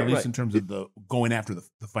 right, at least in terms of the going after the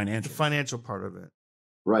financial part of it.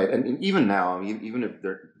 Right, and even now, I mean, even if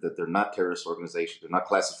they're not terrorist organizations, they're not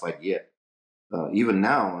classified yet. Even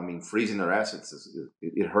now, I mean, freezing their assets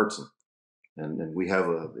it hurts them. And we have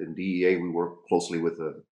in DEA we work closely with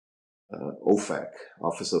the OFAC,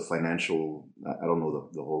 Office of Financial. I don't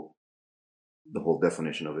know the whole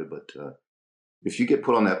definition of it, but if you get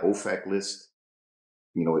put on that OFAC list,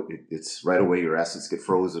 it's right away your assets get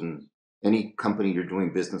frozen. Any company you're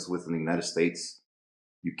doing business with in the United States,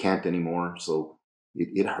 you can't anymore. So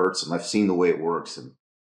it hurts them. I've seen the way it works,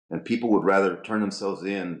 and people would rather turn themselves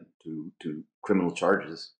in to criminal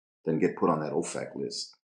charges than get put on that OFAC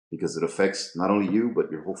list, because it affects not only you but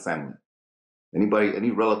your whole family.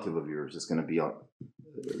 Any relative of yours is going to be on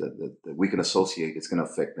that we can associate. It's going to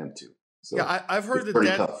affect them too. So yeah, I've heard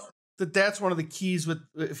that's one of the keys with,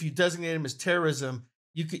 if you designate them as terrorism,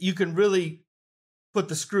 you can really put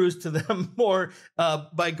the screws to them more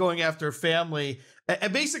by going after a family.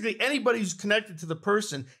 And basically anybody who's connected to the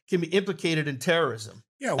person can be implicated in terrorism.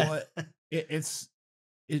 Yeah, well,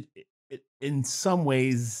 in some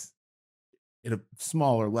ways, at a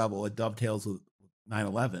smaller level, it dovetails with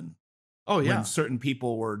 9/11. Oh yeah. When certain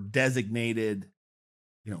people were designated,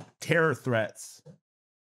 terror threats.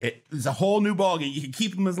 It's a whole new ballgame. You can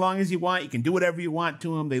keep them as long as you want. You can do whatever you want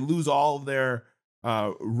to them. They lose all of their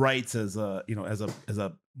rights as a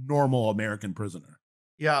normal American prisoner.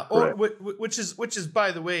 Yeah, or which is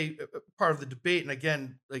by the way part of the debate. And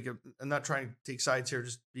again, like I'm not trying to take sides here,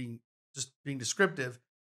 just being descriptive.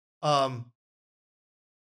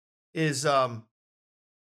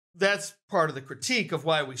 That's part of the critique of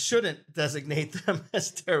why we shouldn't designate them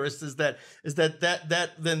as terrorists. Is that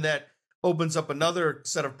then opens up another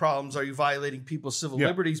set of problems. Are you violating people's civil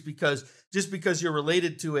liberties? Because just because you're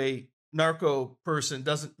related to a narco person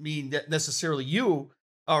doesn't mean that necessarily you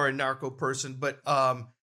are a narco person. But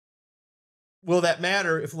will that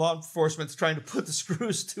matter if law enforcement's trying to put the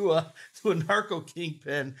screws to a narco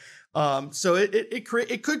kingpin? So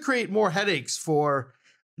it could create more headaches for,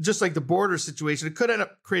 just like the border situation. It could end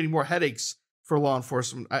up creating more headaches for law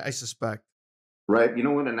enforcement, I suspect. Right. You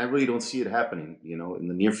know what? And I really don't see it happening, in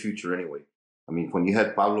the near future anyway. I mean, when you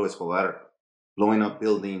had Pablo Escobar blowing up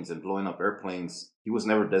buildings and blowing up airplanes, he was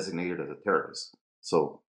never designated as a terrorist.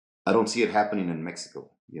 So I don't see it happening in Mexico,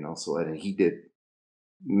 So and he did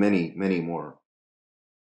many, many more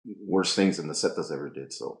worse things than the Zetas ever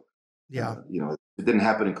did. So, yeah, if it didn't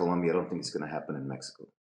happen in Colombia, I don't think it's going to happen in Mexico.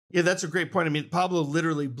 Yeah, that's a great point. I mean, Pablo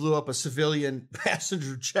literally blew up a civilian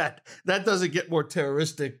passenger jet. That doesn't get more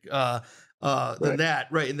terroristic than that,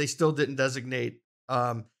 right? And they still didn't designate.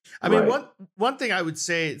 I mean, one thing I would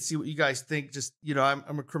say, see what you guys think. Just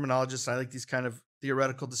I'm a criminologist. And I like these kind of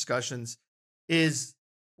theoretical discussions. Is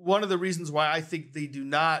one of the reasons why I think they do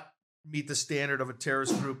not meet the standard of a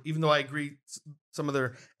terrorist group, even though I agree some of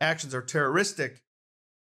their actions are terroristic,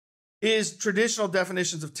 is traditional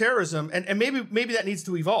definitions of terrorism, and maybe that needs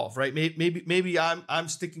to evolve, right? Maybe I'm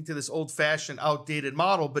sticking to this old-fashioned, outdated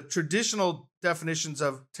model, but traditional definitions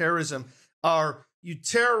of terrorism are you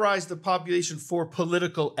terrorize the population for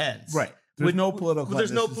political ends, right? There's no political.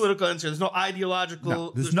 There's no political ends here. There's no ideological.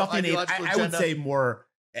 No, there's nothing. I would say more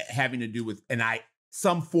having to do with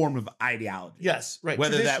some form of ideology. Yes, right.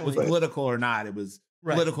 Whether that was political or not, it was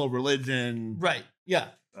political, religion. Right. Yeah,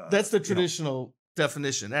 that's the traditional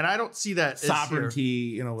definition, and I don't see that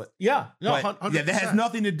sovereignty. Yeah, no, 100%. Yeah, that has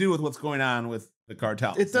nothing to do with what's going on with the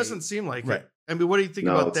cartel. It doesn't seem like it. I mean, what do you think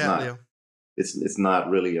about that, not. Leo? It's not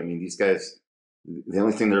really. I mean, these guys, the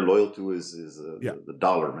only thing they're loyal to is the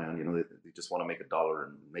dollar, man. They just want to make a dollar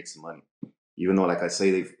and make some money. Even though, like I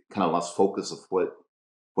say, they've kind of lost focus of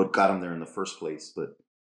what got them there in the first place. But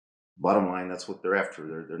bottom line, that's what they're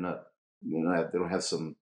after. They're not. They don't have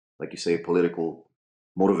some, like you say, political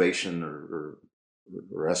motivation or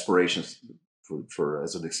aspirations for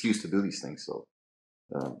as an excuse to do these things. So,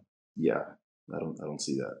 I don't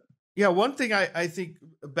see that. Yeah, one thing I think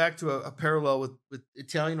back to a parallel with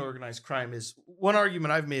Italian organized crime is one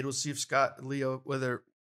argument I've made. We'll see if Scott and Leo, if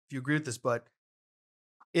you agree with this, but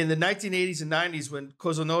in the 1980s and 90s, when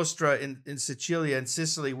Cosa Nostra in Sicilia and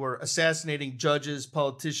Sicily were assassinating judges,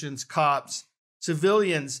 politicians, cops,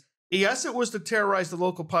 civilians, yes, it was to terrorize the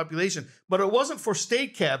local population, but it wasn't for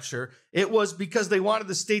state capture. It was because they wanted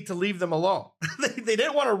the state to leave them alone. They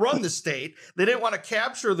didn't want to run the state. They didn't want to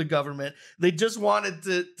capture the government. They just wanted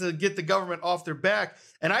to get the government off their back.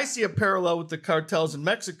 And I see a parallel with the cartels in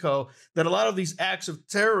Mexico, that a lot of these acts of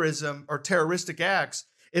terrorism or terroristic acts,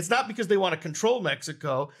 it's not because they want to control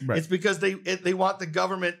Mexico. Right. It's because they want the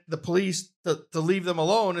government, the police, to leave them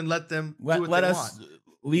alone and let them do what they want.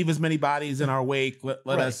 Leave as many bodies in our wake.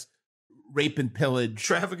 Let us rape and pillage,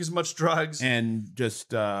 traffic as much drugs, and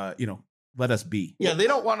just let us be. Yeah, they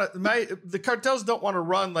don't want to. The cartels don't want to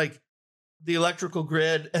run like the electrical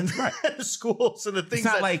grid and the schools and the things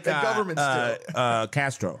that governments do.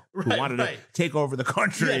 Castro, who wanted to take over the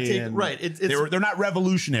country. They're not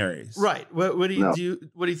revolutionaries, right? What do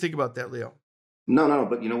you think about that, Leo? No,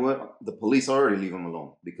 but you know what? The police already leave them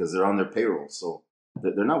alone because they're on their payroll, so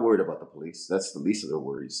they're not worried about the police. That's the least of their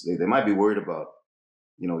worries. They might be worried about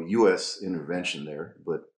U.S. intervention there,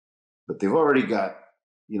 but they've already got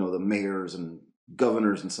the mayors and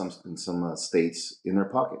governors in some states in their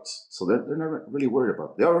pockets, so they're not really worried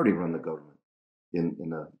about it. They already run the government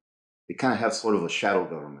they kind of have sort of a shadow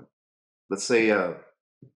government. Let's say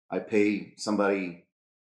I pay somebody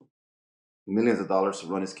millions of dollars to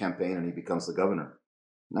run his campaign, and he becomes the governor.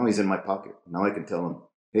 Now he's in my pocket. Now I can tell him,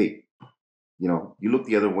 hey, you look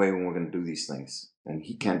the other way when we're going to do these things. And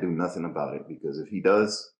he can't do nothing about it, because if he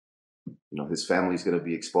does, his family's going to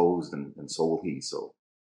be exposed, and so will he. So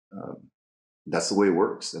that's the way it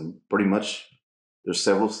works. And pretty much There's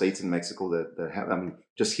several states in Mexico that have. I mean,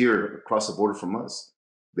 just here across the border from us,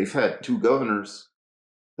 they've had two governors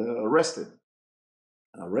arrested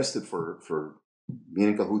for being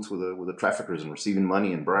in cahoots with the traffickers and receiving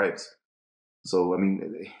money and bribes. So I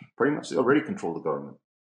mean, pretty much they already control the government.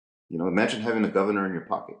 You know, imagine having a governor in your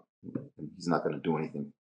pocket, and he's not going to do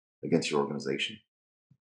anything against your organization.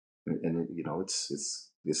 And you know,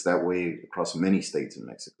 it's that way across many states in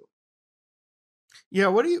Mexico. Yeah,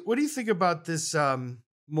 what do you think about this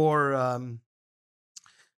more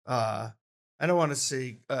I don't want to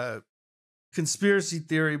say conspiracy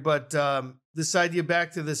theory, but this idea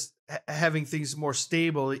back to this having things more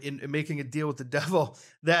stable in making a deal with the devil,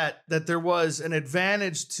 that there was an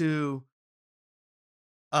advantage to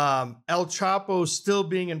El Chapo still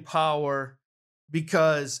being in power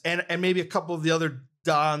because and maybe a couple of the other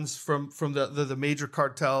dons from the major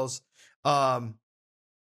cartels that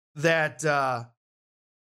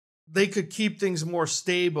they could keep things more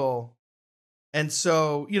stable. And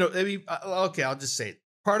so, you know, I mean, okay, I'll just say it.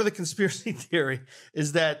 Part of the conspiracy theory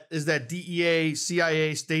is that DEA,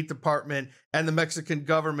 CIA, State Department, and the Mexican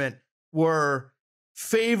government were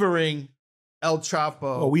favoring El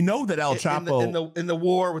Chapo. Well, we know that El Chapo in the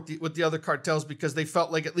war with the other cartels because they felt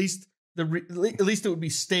like at least it would be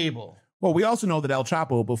stable. Well, we also know that El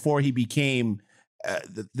Chapo, before he became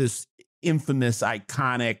this infamous,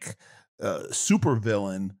 iconic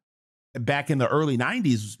supervillain, back in the early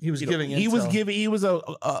 90s, he was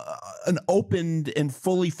an opened and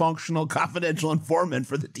fully functional confidential informant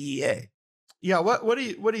for the DEA. Yeah, what do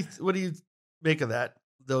you make of that?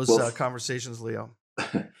 Those conversations, Leo?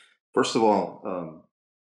 First of all,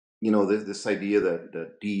 you know, this idea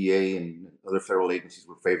that DEA and other federal agencies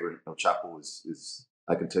were favoring El Chapo is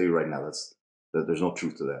I can tell you right now that there's no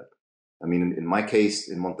truth to that. I mean, in my case,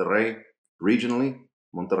 in Monterrey, regionally,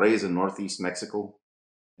 Monterrey is in northeast Mexico.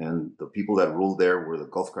 And the people that ruled there were the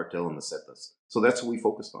Gulf Cartel and the Zetas. So that's what we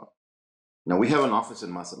focused on. Now, we have an office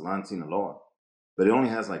in Mazatlan, Sinaloa, but it only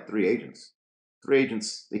has like 3 agents. 3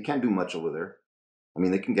 agents, they can't do much over there. I mean,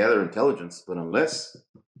 they can gather intelligence, but unless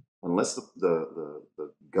the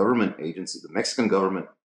government agency, the Mexican government,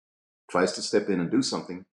 tries to step in and do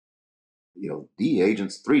something, you know,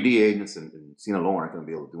 3 DEA agents in Sinaloa aren't going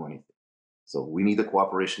to be able to do anything. So we need the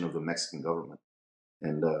cooperation of the Mexican government.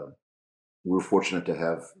 And we were fortunate to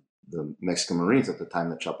have the Mexican Marines at the time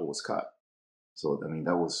that Chapo was caught. So, I mean,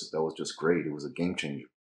 that was just great. It was a game changer.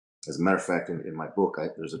 As a matter of fact, in my book,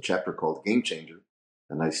 there's a chapter called Game Changer,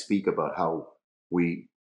 and I speak about how we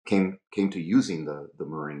came to using the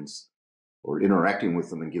Marines or interacting with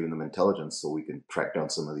them and giving them intelligence so we can track down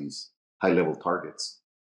some of these high-level targets.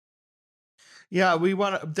 Yeah, we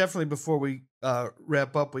want to definitely, before we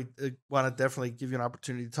wrap up, we want to definitely give you an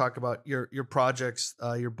opportunity to talk about your projects,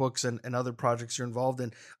 your books, and other projects you're involved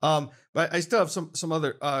in. But I still have some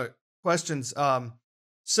other questions.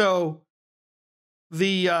 So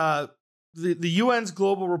the UN's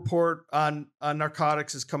global report on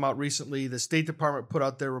narcotics has come out recently. The State Department put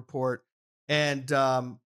out their report, and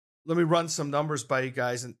let me run some numbers by you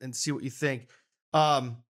guys and see what you think.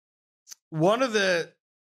 One of the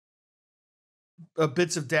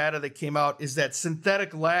bits of data that came out is that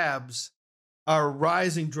synthetic labs are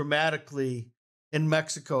rising dramatically in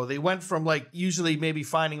Mexico. They went from like usually maybe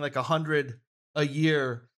finding like 100 a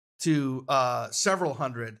year to several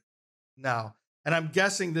hundred now. And I'm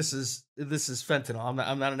guessing this is fentanyl.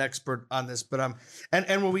 I'm not an expert on this, but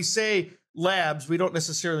and when we say labs, we don't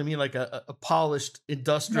necessarily mean like a polished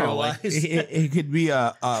industrialized. No, like it could be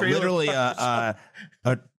literally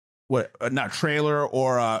not trailer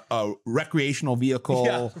or a recreational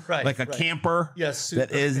vehicle, like a camper. Yes,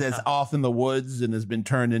 that's off in the woods and has been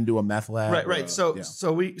turned into a meth lab. Right.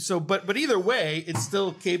 But either way, it's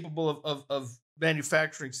still capable of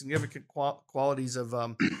manufacturing significant qualities of.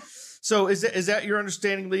 So is that your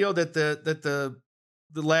understanding, Leo, that the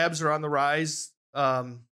labs are on the rise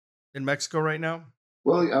in Mexico right now?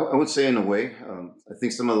 Well, I would say in a way, I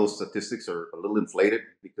think some of those statistics are a little inflated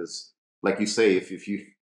because, like you say, if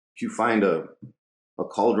you find a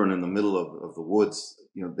cauldron in the middle of the woods,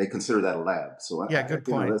 you know, they consider that a lab. So good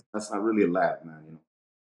point. That's not really a lab, man. You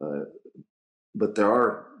know, but there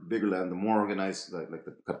are bigger labs, the more organized, like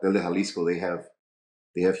the Cartel de Jalisco. They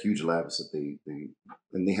have huge labs that they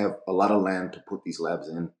have a lot of land to put these labs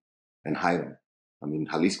in and hide them. I mean,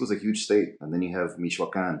 Jalisco is a huge state, and then you have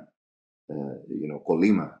Michoacan, you know,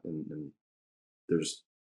 Colima, and there's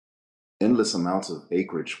endless amounts of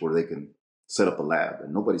acreage where they can set up a lab,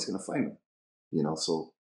 and nobody's going to find them. You know,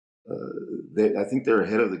 so I think they're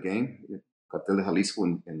ahead of the game. Cartel de Jalisco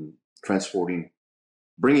in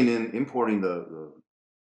importing the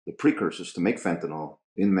precursors to make fentanyl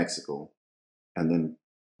in Mexico, and then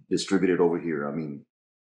distributed over here. I mean,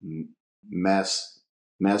 mass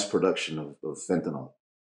production of fentanyl.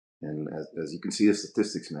 And as you can see the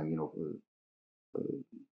statistics, man,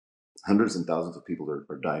 hundreds and thousands of people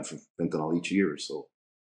are dying from fentanyl each year. So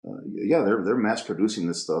yeah, they're mass producing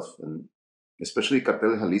this stuff, and especially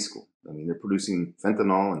Cartel de Jalisco. I mean, they're producing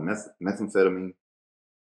fentanyl and methamphetamine,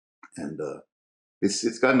 and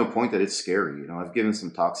it's gotten to a point that it's scary. I've given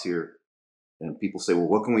some talks here, and people say, "Well,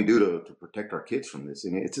 what can we do to protect our kids from this?"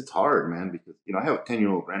 And it's hard, man, because I have a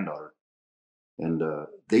 10-year-old granddaughter, and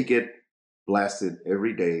they get blasted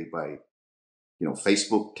every day by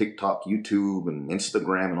Facebook, TikTok, YouTube, and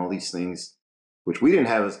Instagram, and all these things, which we didn't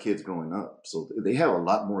have as kids growing up. So they have a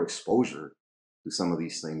lot more exposure to some of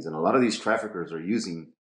these things, and a lot of these traffickers are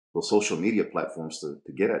using those social media platforms to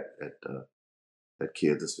get at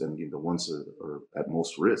kids, and the ones that are at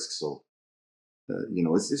most risk. So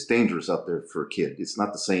it's dangerous out there for a kid. It's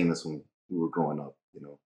not the same as when we were growing up.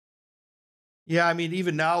 Yeah, I mean,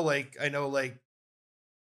 even now, like I know, like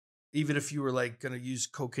even if you were like going to use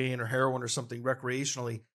cocaine or heroin or something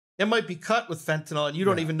recreationally, it might be cut with fentanyl, and you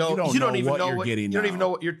don't even know. You don't even know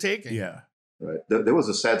what you're taking. Yeah. Right. There was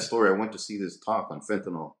a sad story. I went to see this talk on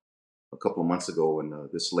fentanyl a couple of months ago, and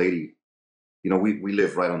this lady, we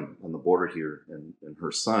live right on the border here, and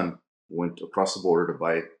her son went across the border to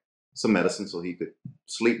buy some medicine so he could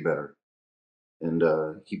sleep better. And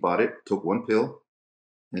he bought it, took one pill,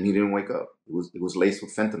 and he didn't wake up. It was laced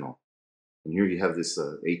with fentanyl. And here you have this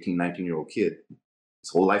 18, 19-year-old kid, his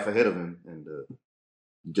whole life ahead of him, and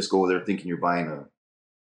you just go over there thinking you're buying a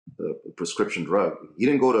prescription drug. He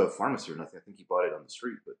didn't go to a pharmacy or nothing. I think he bought it on the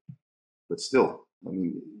street, but still, I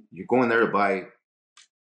mean, you're going there to buy,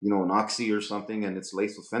 an oxy or something, and it's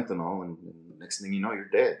laced with fentanyl, and the next thing you know, you're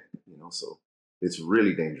dead. So it's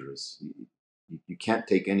really dangerous. You can't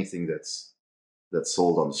take anything that's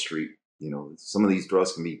sold on the street. Some of these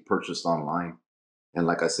drugs can be purchased online, and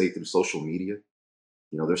like I say, through social media.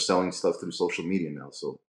 They're selling stuff through social media now,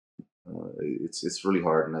 so it's really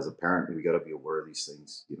hard. And as a parent, we got to be aware of these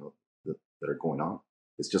things, that are going on.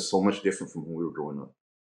 It's just so much different from when we were growing up.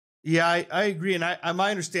 Yeah, I agree. And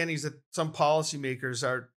my understanding is that some policymakers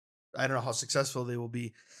are, I don't know how successful they will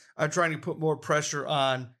be, are trying to put more pressure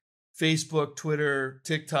on Facebook, Twitter,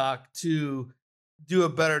 TikTok to do a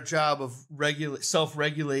better job of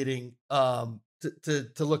self-regulating to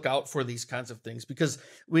look out for these kinds of things, because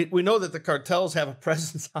we know that the cartels have a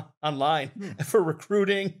presence online for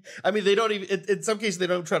recruiting. I mean, they don't even, in some cases, they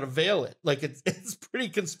don't try to veil it. Like it's pretty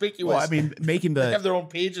conspicuous. Well, I mean, they have their own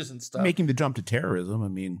pages and stuff. Making the jump to terrorism. I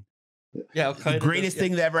mean, yeah, the greatest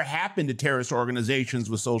thing that ever happened to terrorist organizations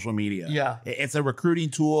was social media. Yeah, it's a recruiting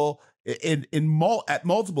tool at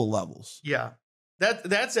multiple levels. Yeah.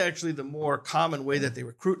 That's actually the more common way that they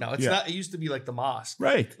recruit now. It's not. It used to be like the mosque,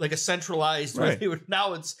 right? Like a centralized. Right.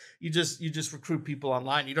 Now it's you just recruit people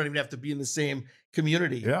online. You don't even have to be in the same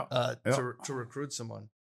community to recruit someone.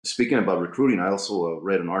 Speaking about recruiting, I also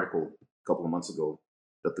read an article a couple of months ago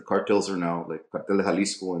that the cartels are now, like Cartel de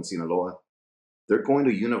Jalisco and Sinaloa, they're going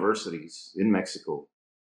to universities in Mexico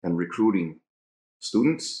and recruiting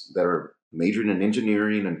students that are majoring in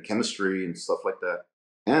engineering and chemistry and stuff like that,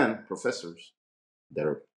 and professors that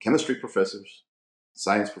are chemistry professors,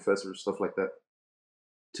 science professors, stuff like that,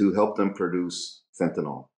 to help them produce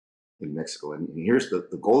fentanyl in Mexico. And here's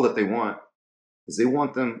the goal that they want is they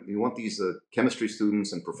want these chemistry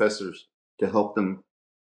students and professors to help them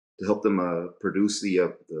produce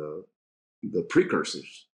the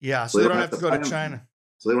precursors. Yeah, so they don't have to go to China.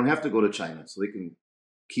 So they don't have to go to China, so they can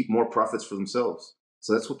keep more profits for themselves.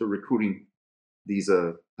 So that's what they're recruiting these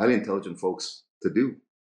highly intelligent folks to do.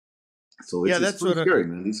 So it's pretty scary,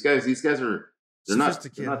 man. These guys are not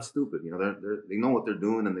stupid. They know what they're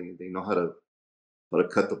doing, and they know how to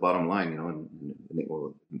cut the bottom line. And they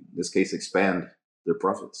will, in this case, expand their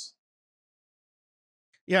profits.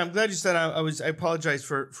 Yeah, I'm glad you said. I apologize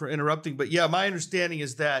for interrupting, but yeah, my understanding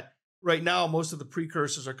is that right now most of the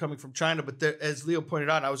precursors are coming from China. But as Leo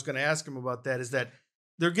pointed out, I was going to ask him about that. Is that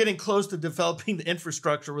they're getting close to developing the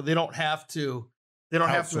infrastructure where they don't have to. They don't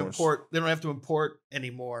have to import. They don't have to import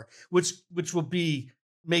anymore, which will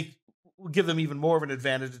give them even more of an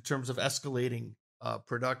advantage in terms of escalating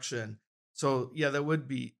production. So yeah, that would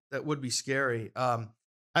be scary.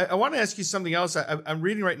 I want to ask you something else. I'm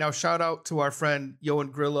reading right now. Shout out to our friend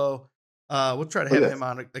Yohan Grillo. We'll try to have him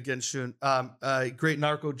on again soon. A great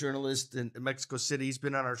narco journalist in Mexico City. He's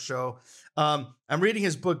been on our show. I'm reading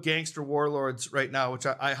his book Gangster Warlords right now, which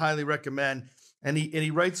I highly recommend. And he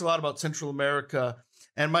writes a lot about Central America.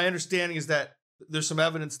 And my understanding is that there's some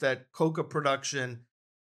evidence that coca production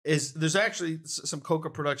there's actually some coca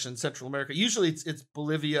production in Central America. Usually it's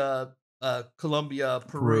Bolivia, Colombia,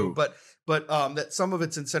 Peru, but that some of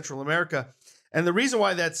it's in Central America. And the reason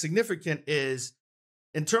why that's significant is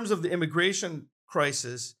in terms of the immigration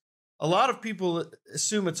crisis, a lot of people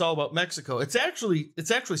assume it's all about Mexico. It's actually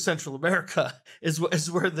Central America is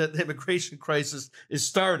where the immigration crisis is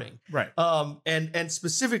starting. Right. And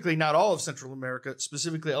specifically not all of Central America,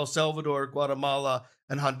 specifically El Salvador, Guatemala,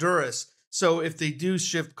 and Honduras. So if they do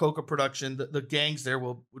shift coca production, the gangs there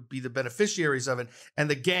would be the beneficiaries of it. And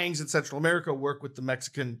the gangs in Central America work with the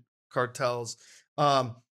Mexican cartels.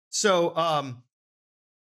 My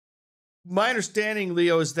understanding,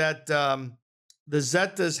 Leo, is that the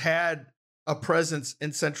Zetas had a presence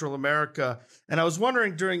in Central America. And I was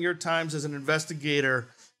wondering during your times as an investigator,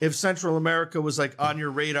 if Central America was like on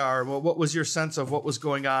your radar. Well, what was your sense of what was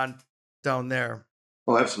going on down there?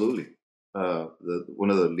 Oh, absolutely. One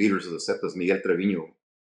of the leaders of the Zetas, Miguel Trevino,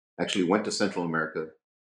 actually went to Central America,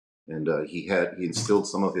 and he instilled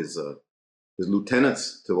some of his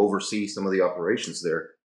lieutenants to oversee some of the operations there.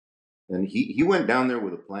 And he went down there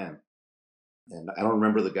with a plan. And I don't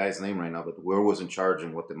remember the guy's name right now, but whoever was in charge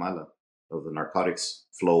in Guatemala of the narcotics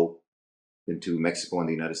flow into Mexico and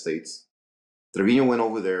the United States, Trevino went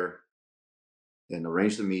over there and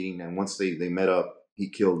arranged a meeting. And once they met up, he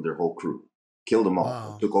killed their whole crew, killed them all,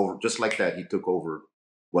 Wow. Took over just like that. He took over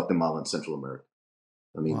Guatemala and Central America.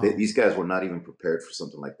 I mean, Wow. these guys were not even prepared for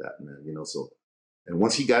something like that, man. So, and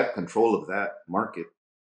once he got control of that market,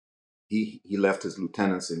 he left his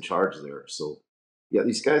lieutenants in charge there. So, yeah,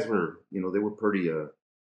 these guys were, they were pretty,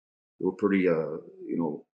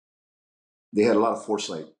 they had a lot of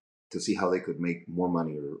foresight to see how they could make more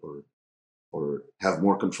money or have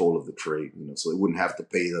more control of the trade, so they wouldn't have to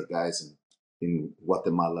pay the guys in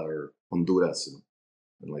Guatemala or Honduras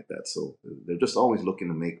and like that. So they're just always looking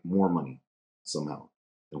to make more money somehow.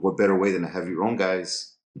 And what better way than to have your own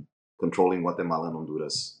guys controlling Guatemala and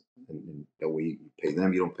Honduras, and that way you pay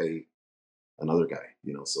them, you don't pay another guy,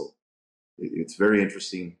 so. It's very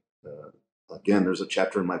interesting. Again, there's a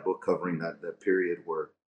chapter in my book covering that period where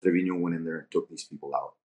Trevino went in there and took these people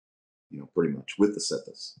out, pretty much with the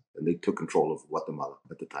Zetas. And they took control of Guatemala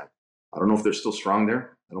at the time. I don't know if they're still strong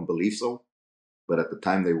there. I don't believe so. But at the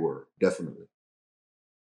time they were, definitely.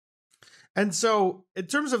 And so in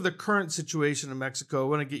terms of the current situation in Mexico, I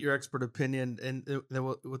want to get your expert opinion, and then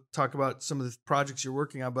we'll talk about some of the projects you're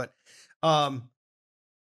working on. But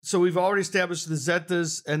so we've already established the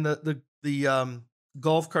Zetas and the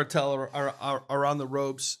Gulf cartel are on the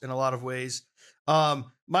ropes in a lot of ways. My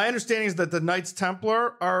understanding is that the Knights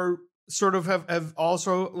Templar are sort of have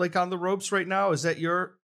also like on the ropes right now. Is that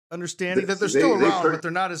your understanding? That they're still around, but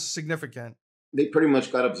they're not as significant. They pretty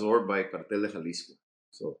much got absorbed by Cartel de Jalisco.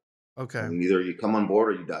 So okay, I mean, either you come on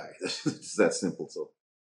board or you die. It's that simple. So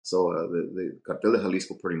the Cartel de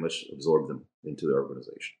Jalisco pretty much absorbed them into their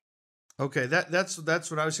organization. Okay, that's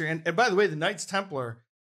what I was hearing. And by the way, the Knights Templar,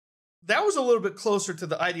 that was a little bit closer to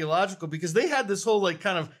the ideological, because they had this whole like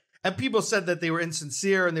kind of, and people said that they were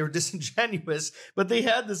insincere and they were disingenuous, but they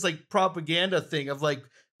had this like propaganda thing of like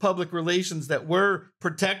public relations that we're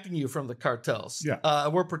protecting you from the cartels. Yeah.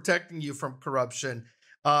 We're protecting you from corruption.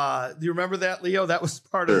 Do you remember that, Leo? That was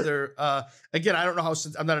part of their, again, I don't know how,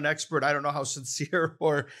 I'm not an expert. I don't know how sincere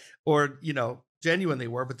or genuine they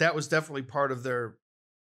were, but that was definitely part of their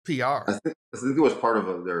PR. I think it was part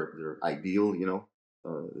of their ideal,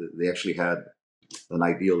 they actually had an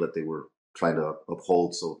ideal that they were trying to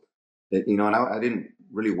uphold. So, and I didn't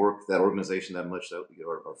really work that organization that much.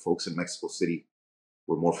 Our folks in Mexico City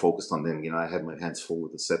were more focused on them. I had my hands full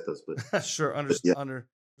with the Zetas, but sure, yeah,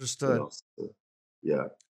 understood. Yeah.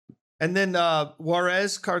 And then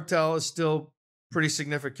Juarez cartel is still pretty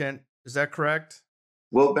significant. Is that correct?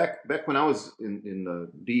 Well, back when I was in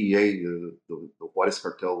the DEA, the Juarez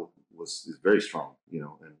cartel is very strong,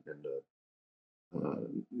 and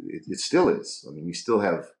it still is. I mean, you still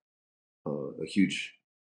have a huge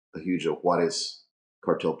Juarez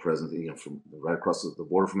cartel presence, from right across the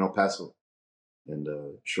border from El Paso, and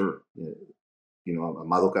sure,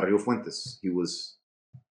 Amado Carrillo Fuentes, he was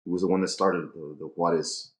the one that started the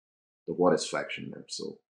Juarez faction there.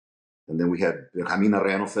 So, and then we had Benjamin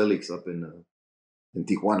Arellano Felix up in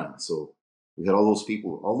Tijuana. So we had all those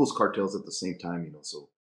people, all those cartels at the same time, so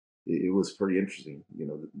it was pretty interesting.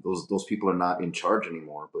 Those people are not in charge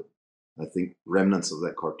anymore, but I think remnants of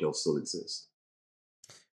that cartel still exist.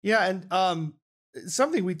 Yeah. And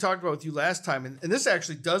something we talked about with you last time, and this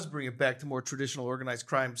actually does bring it back to more traditional organized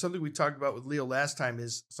crime. Something we talked about with Leo last time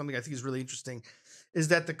is something I think is really interesting, is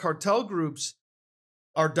that the cartel groups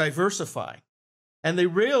are diversifying. And they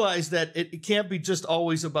realize that it can't be just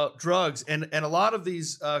always about drugs. And a lot of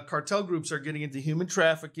these cartel groups are getting into human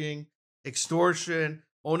trafficking, extortion,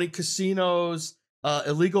 owning casinos,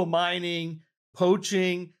 illegal mining,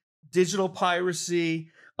 poaching, digital piracy,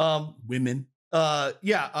 Women, besides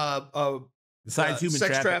human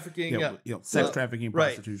sex trafficking, sex trafficking,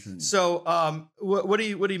 right. prostitution. So, what do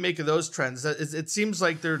you make of those trends? It seems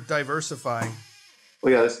like they're diversifying.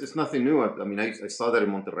 Well, yeah, it's nothing new. I mean, I saw that in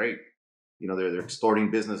Monterrey. You know, they're extorting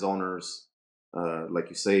business owners, like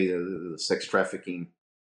you say, the sex trafficking,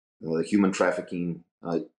 the human trafficking.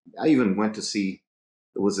 I even went to see,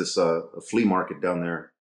 there was this a flea market down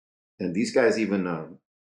there, and these guys even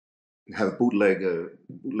have bootleg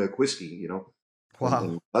whiskey, you know, Wow.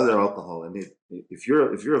 and other alcohol. And if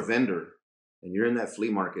you're a vendor and you're in that flea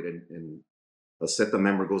market, and a SETA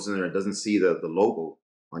member goes in there and doesn't see the logo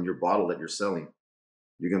on your bottle that you're selling,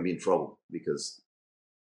 you're going to be in trouble, because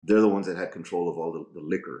they're the ones that had control of all the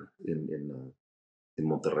liquor in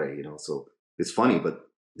Monterrey, you know. So it's funny, but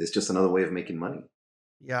it's just another way of making money.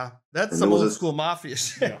 Yeah, that's And some old school mafia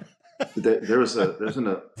shit. There's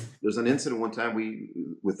an incident one time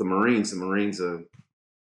with the Marines. The Marines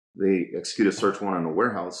they executed a search warrant on a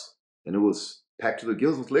warehouse, and it was packed to the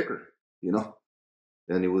gills with liquor, you know.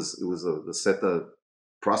 And it was the SETA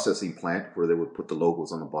processing plant where they would put the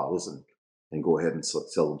logos on the bottles and go ahead and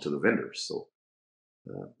sell them to the vendors. So,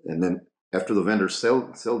 and then after the vendors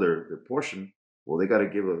sell their portion, well, they got to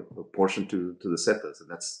give a portion to the SETAs, and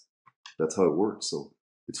that's how it works. So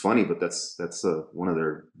it's funny, but that's one of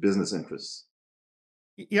their business interests.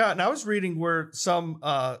 Yeah, and I was reading where some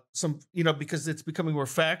because it's becoming more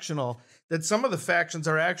factional, that some of the factions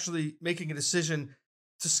are actually making a decision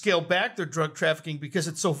to scale back their drug trafficking because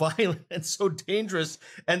it's so violent and so dangerous,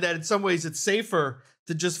 and that in some ways it's safer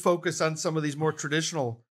to just focus on some of these more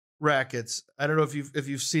traditional rackets. I don't know if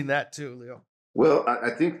you've seen that too, Leo. Well,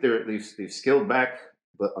 I think they've scaled back,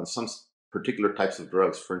 but on some particular types of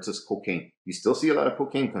drugs. For instance, cocaine. You still see a lot of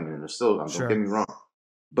cocaine coming in. There's still, Sure. Don't get me wrong,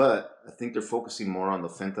 but I think they're focusing more on the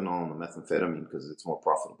fentanyl and the methamphetamine because it's more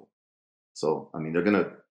profitable. So, I mean, they're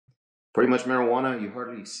gonna pretty much marijuana. You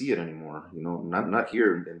hardly see it anymore. You know, not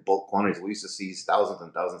here in bulk quantities. We used to see thousands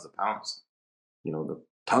and thousands of pounds. You know, the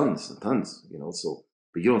tons and tons. You know, so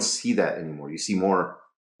but you don't see that anymore. You see more.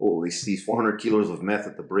 Oh, they see 400 kilos of meth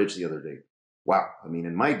at the bridge the other day. Wow. I mean,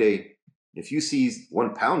 in my day, if you seized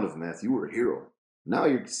 1 pound of meth, you were a hero. Now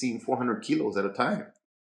you're seeing 400 kilos at a time.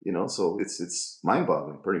 You know, so it's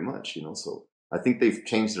mind-boggling, pretty much. You know, so I think they've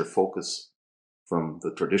changed their focus from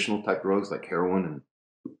the traditional type drugs like heroin and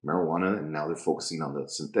marijuana, and now they're focusing on the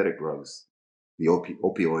synthetic drugs, the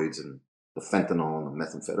opioids and the fentanyl and the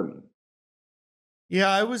methamphetamine. Yeah,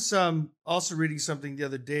 I was also reading something the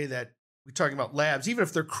other day that we're talking about labs, even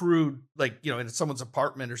if they're crude, like, you know, in someone's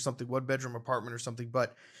apartment or something, 1-bedroom apartment or something,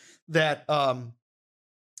 but that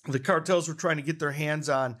the cartels were trying to get their hands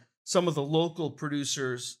on some of the local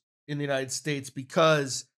producers in the United States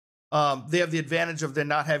because they have the advantage of them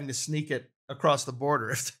not having to sneak it across the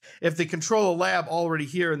border. If they control a lab already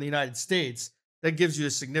here in the United States, that gives you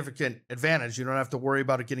a significant advantage. You don't have to worry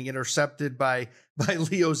about it getting intercepted by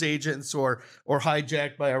Leo's agents or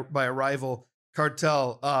hijacked by a rival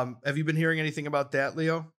cartel. Have you been hearing anything about that,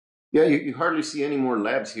 Leo? Yeah, you hardly see any more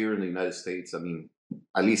labs here in the United States. I mean,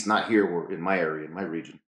 at least not here or in my area, in my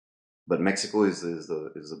region. But Mexico is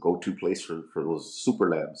the go-to place for those super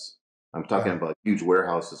labs. I'm talking about huge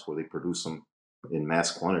warehouses where they produce them in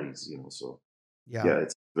mass quantities. You know, so yeah,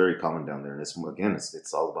 it's very common down there, and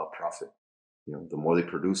it's all about profit. You know, the more they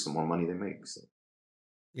produce, the more money they make. So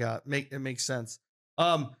yeah, it makes sense.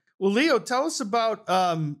 Well, Leo, tell us about.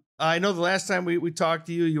 I know the last time we talked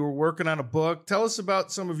to you, you were working on a book. Tell us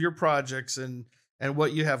about some of your projects and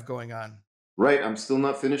what you have going on. Right, I'm still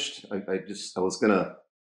not finished. I was gonna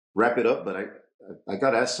wrap it up, but I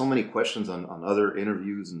got asked so many questions on other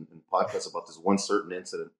interviews and podcasts about this one certain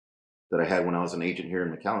incident that I had when I was an agent here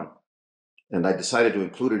in McAllen, and I decided to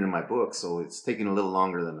include it in my book. So it's taking a little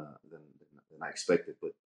longer than I expected,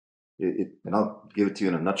 but and I'll give it to you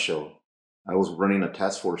in a nutshell. I was running a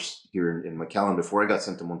task force here in McAllen before I got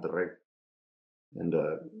sent to Monterrey, and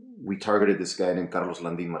we targeted this guy named Carlos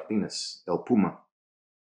Landin Martinez, El Puma.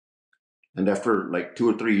 And after like 2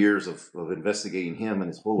 or 3 years of investigating him and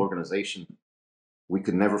his whole organization, we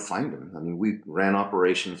could never find him. I mean, we ran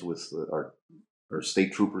operations with our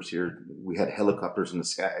state troopers here. We had helicopters in the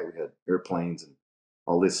sky. We had airplanes and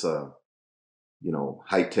all this,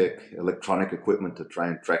 high-tech electronic equipment to try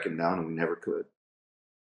and track him down, and we never could.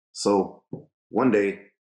 So one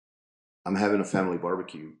day, I'm having a family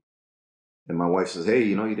barbecue, and my wife says, "Hey,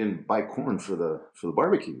 you didn't buy corn for the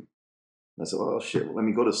barbecue." And I said, "Oh shit! Well, let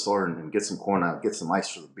me go to the store and get some corn out, get some ice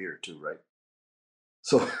for the beer too, right?"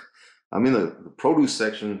 So I'm in the produce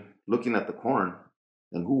section looking at the corn,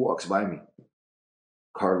 and who walks by me?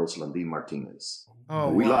 Carlos Landin Martinez. Oh,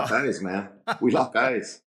 And we wow. locked eyes, man. We locked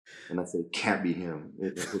eyes. And I said, it can't be him.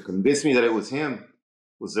 What convinced me that it was him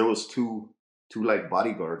was there was two like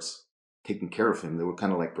bodyguards taking care of him. They were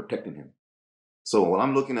kind of like protecting him. So while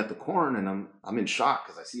I'm looking at the corn and I'm in shock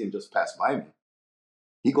because I see him just pass by me,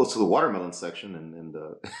 he goes to the watermelon section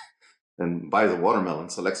and buys a watermelon,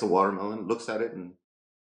 selects a watermelon, looks at it, and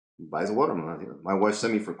buys a watermelon. My wife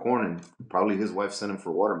sent me for corn, and probably his wife sent him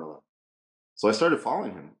for watermelon. So I started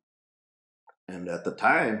following him. And at the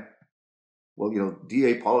time, well,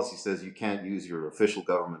 DA policy says you can't use your official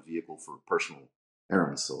government vehicle for personal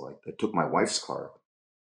errands. So I took my wife's car,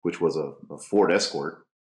 which was a Ford Escort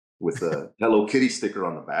with a Hello Kitty sticker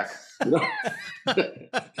on the back.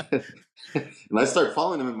 And I started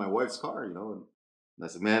following him in my wife's car, and I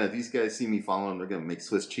said, man, if these guys see me following him, they're going to make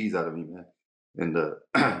Swiss cheese out of me, man. And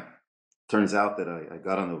turns out that I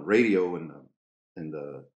got on the radio and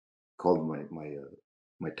called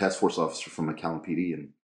my task force officer from McAllen PD,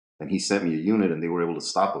 and he sent me a unit, and they were able to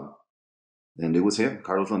stop him. And it was him,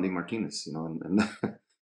 Carlos Landin Martinez,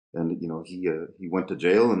 and he went to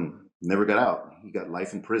jail and never got out. He got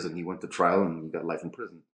life in prison. He went to trial and he got life in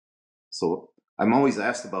prison. So I'm always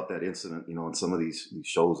asked about that incident, on some of these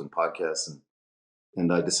shows and podcasts,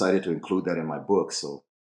 and I decided to include that in my book. So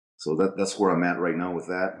that's where I'm at right now with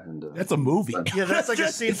that. And that's a movie. Yeah, that's like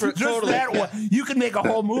a scene for totally. That one. You can make a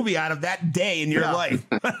whole movie out of that day in your life.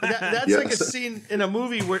 That's like a scene in a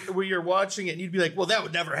movie where you're watching it and you'd be like, well, that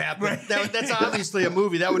would never happen. Right. That's obviously a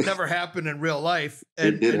movie. That would never happen in real life.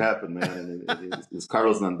 And, it did happen, man. And it was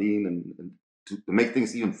Carlos Landin. And to make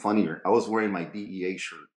things even funnier, I was wearing my DEA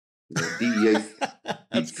shirt. DEA.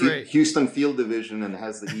 That's great. Houston Field Division, and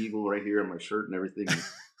has the eagle right here on my shirt and everything. And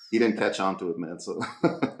he didn't catch on to it, man. So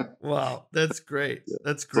wow, that's great. Yeah.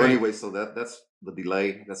 That's great. So anyway, so that's the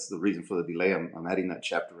delay. That's the reason for the delay. I'm adding that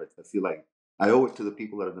chapter. I feel like I owe it to the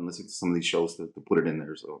people that have been listening to some of these shows to put it in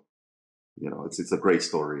there. So it's a great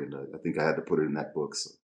story, and I think I had to put it in that book.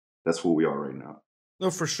 So that's where we are right now. No,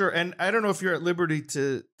 for sure. And I don't know if you're at liberty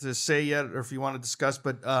to say yet, or if you want to discuss,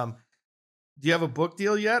 but do you have a book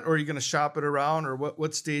deal yet, or are you going to shop it around, or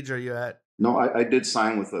what stage are you at? No, I did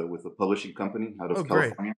sign with a publishing company out of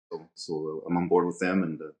California, so I'm on board with them,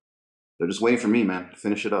 and they're just waiting for me, man, to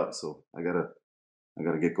finish it up. So I gotta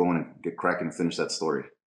get going and get cracking and finish that story.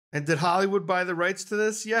 And did Hollywood buy the rights to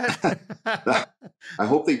this yet? I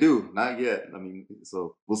hope they do. Not yet. I mean,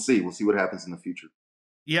 so we'll see. We'll see what happens in the future.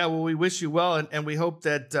 Yeah, well, we wish you well, and we hope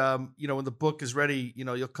that when the book is ready,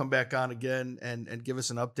 you'll come back on again and give us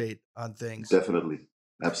an update on things. Definitely,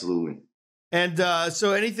 absolutely. And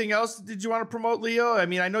so, anything else did you want to promote, Leo? I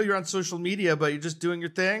mean, I know you're on social media, but you're just doing your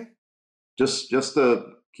thing. Just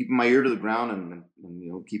keeping my ear to the ground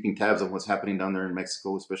and keeping tabs on what's happening down there in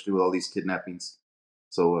Mexico, especially with all these kidnappings.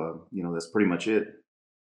 So that's pretty much it.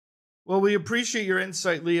 Well, we appreciate your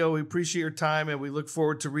insight, Leo. We appreciate your time, and we look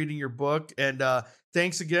forward to reading your book. And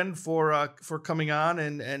thanks again for coming on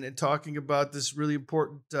and talking about this really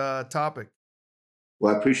important topic.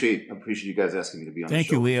 Well, I appreciate you guys asking me to be on the show.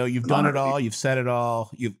 Thank you, Leo. You've done it all. You've said it all.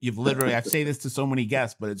 You've literally, I say this to so many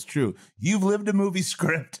guests, but it's true. You've lived a movie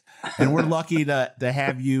script, and we're lucky to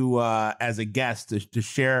have you as a guest to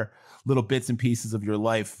share little bits and pieces of your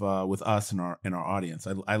life with us and our audience.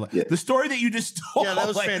 The story that you just told. Yeah, that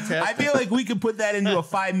was fantastic. I feel like we could put that into a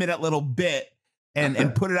 5-minute little bit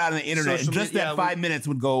and put it out on the internet, and just that 5 minutes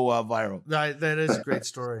would go viral. That is a great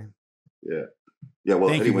story. Yeah. Yeah, well,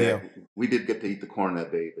 Thank anyway, we did get to eat the corn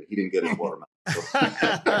that day, but he didn't get his watermelon. So.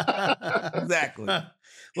 Exactly.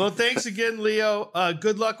 Well, thanks again, Leo.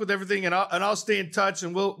 Good luck with everything, and I'll stay in touch,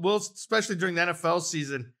 and we'll especially during the NFL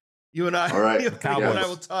season, you and I, all right, you and I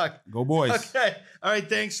will talk. Go boys. Okay. All right.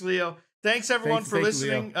 Thanks, Leo. Thanks everyone for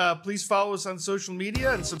listening. Please follow us on social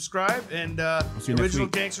media and subscribe. And Original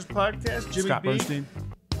Gangsters podcast. Jimmy Scott B. Burnstein.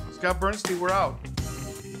 Scott Burnstein. We're out.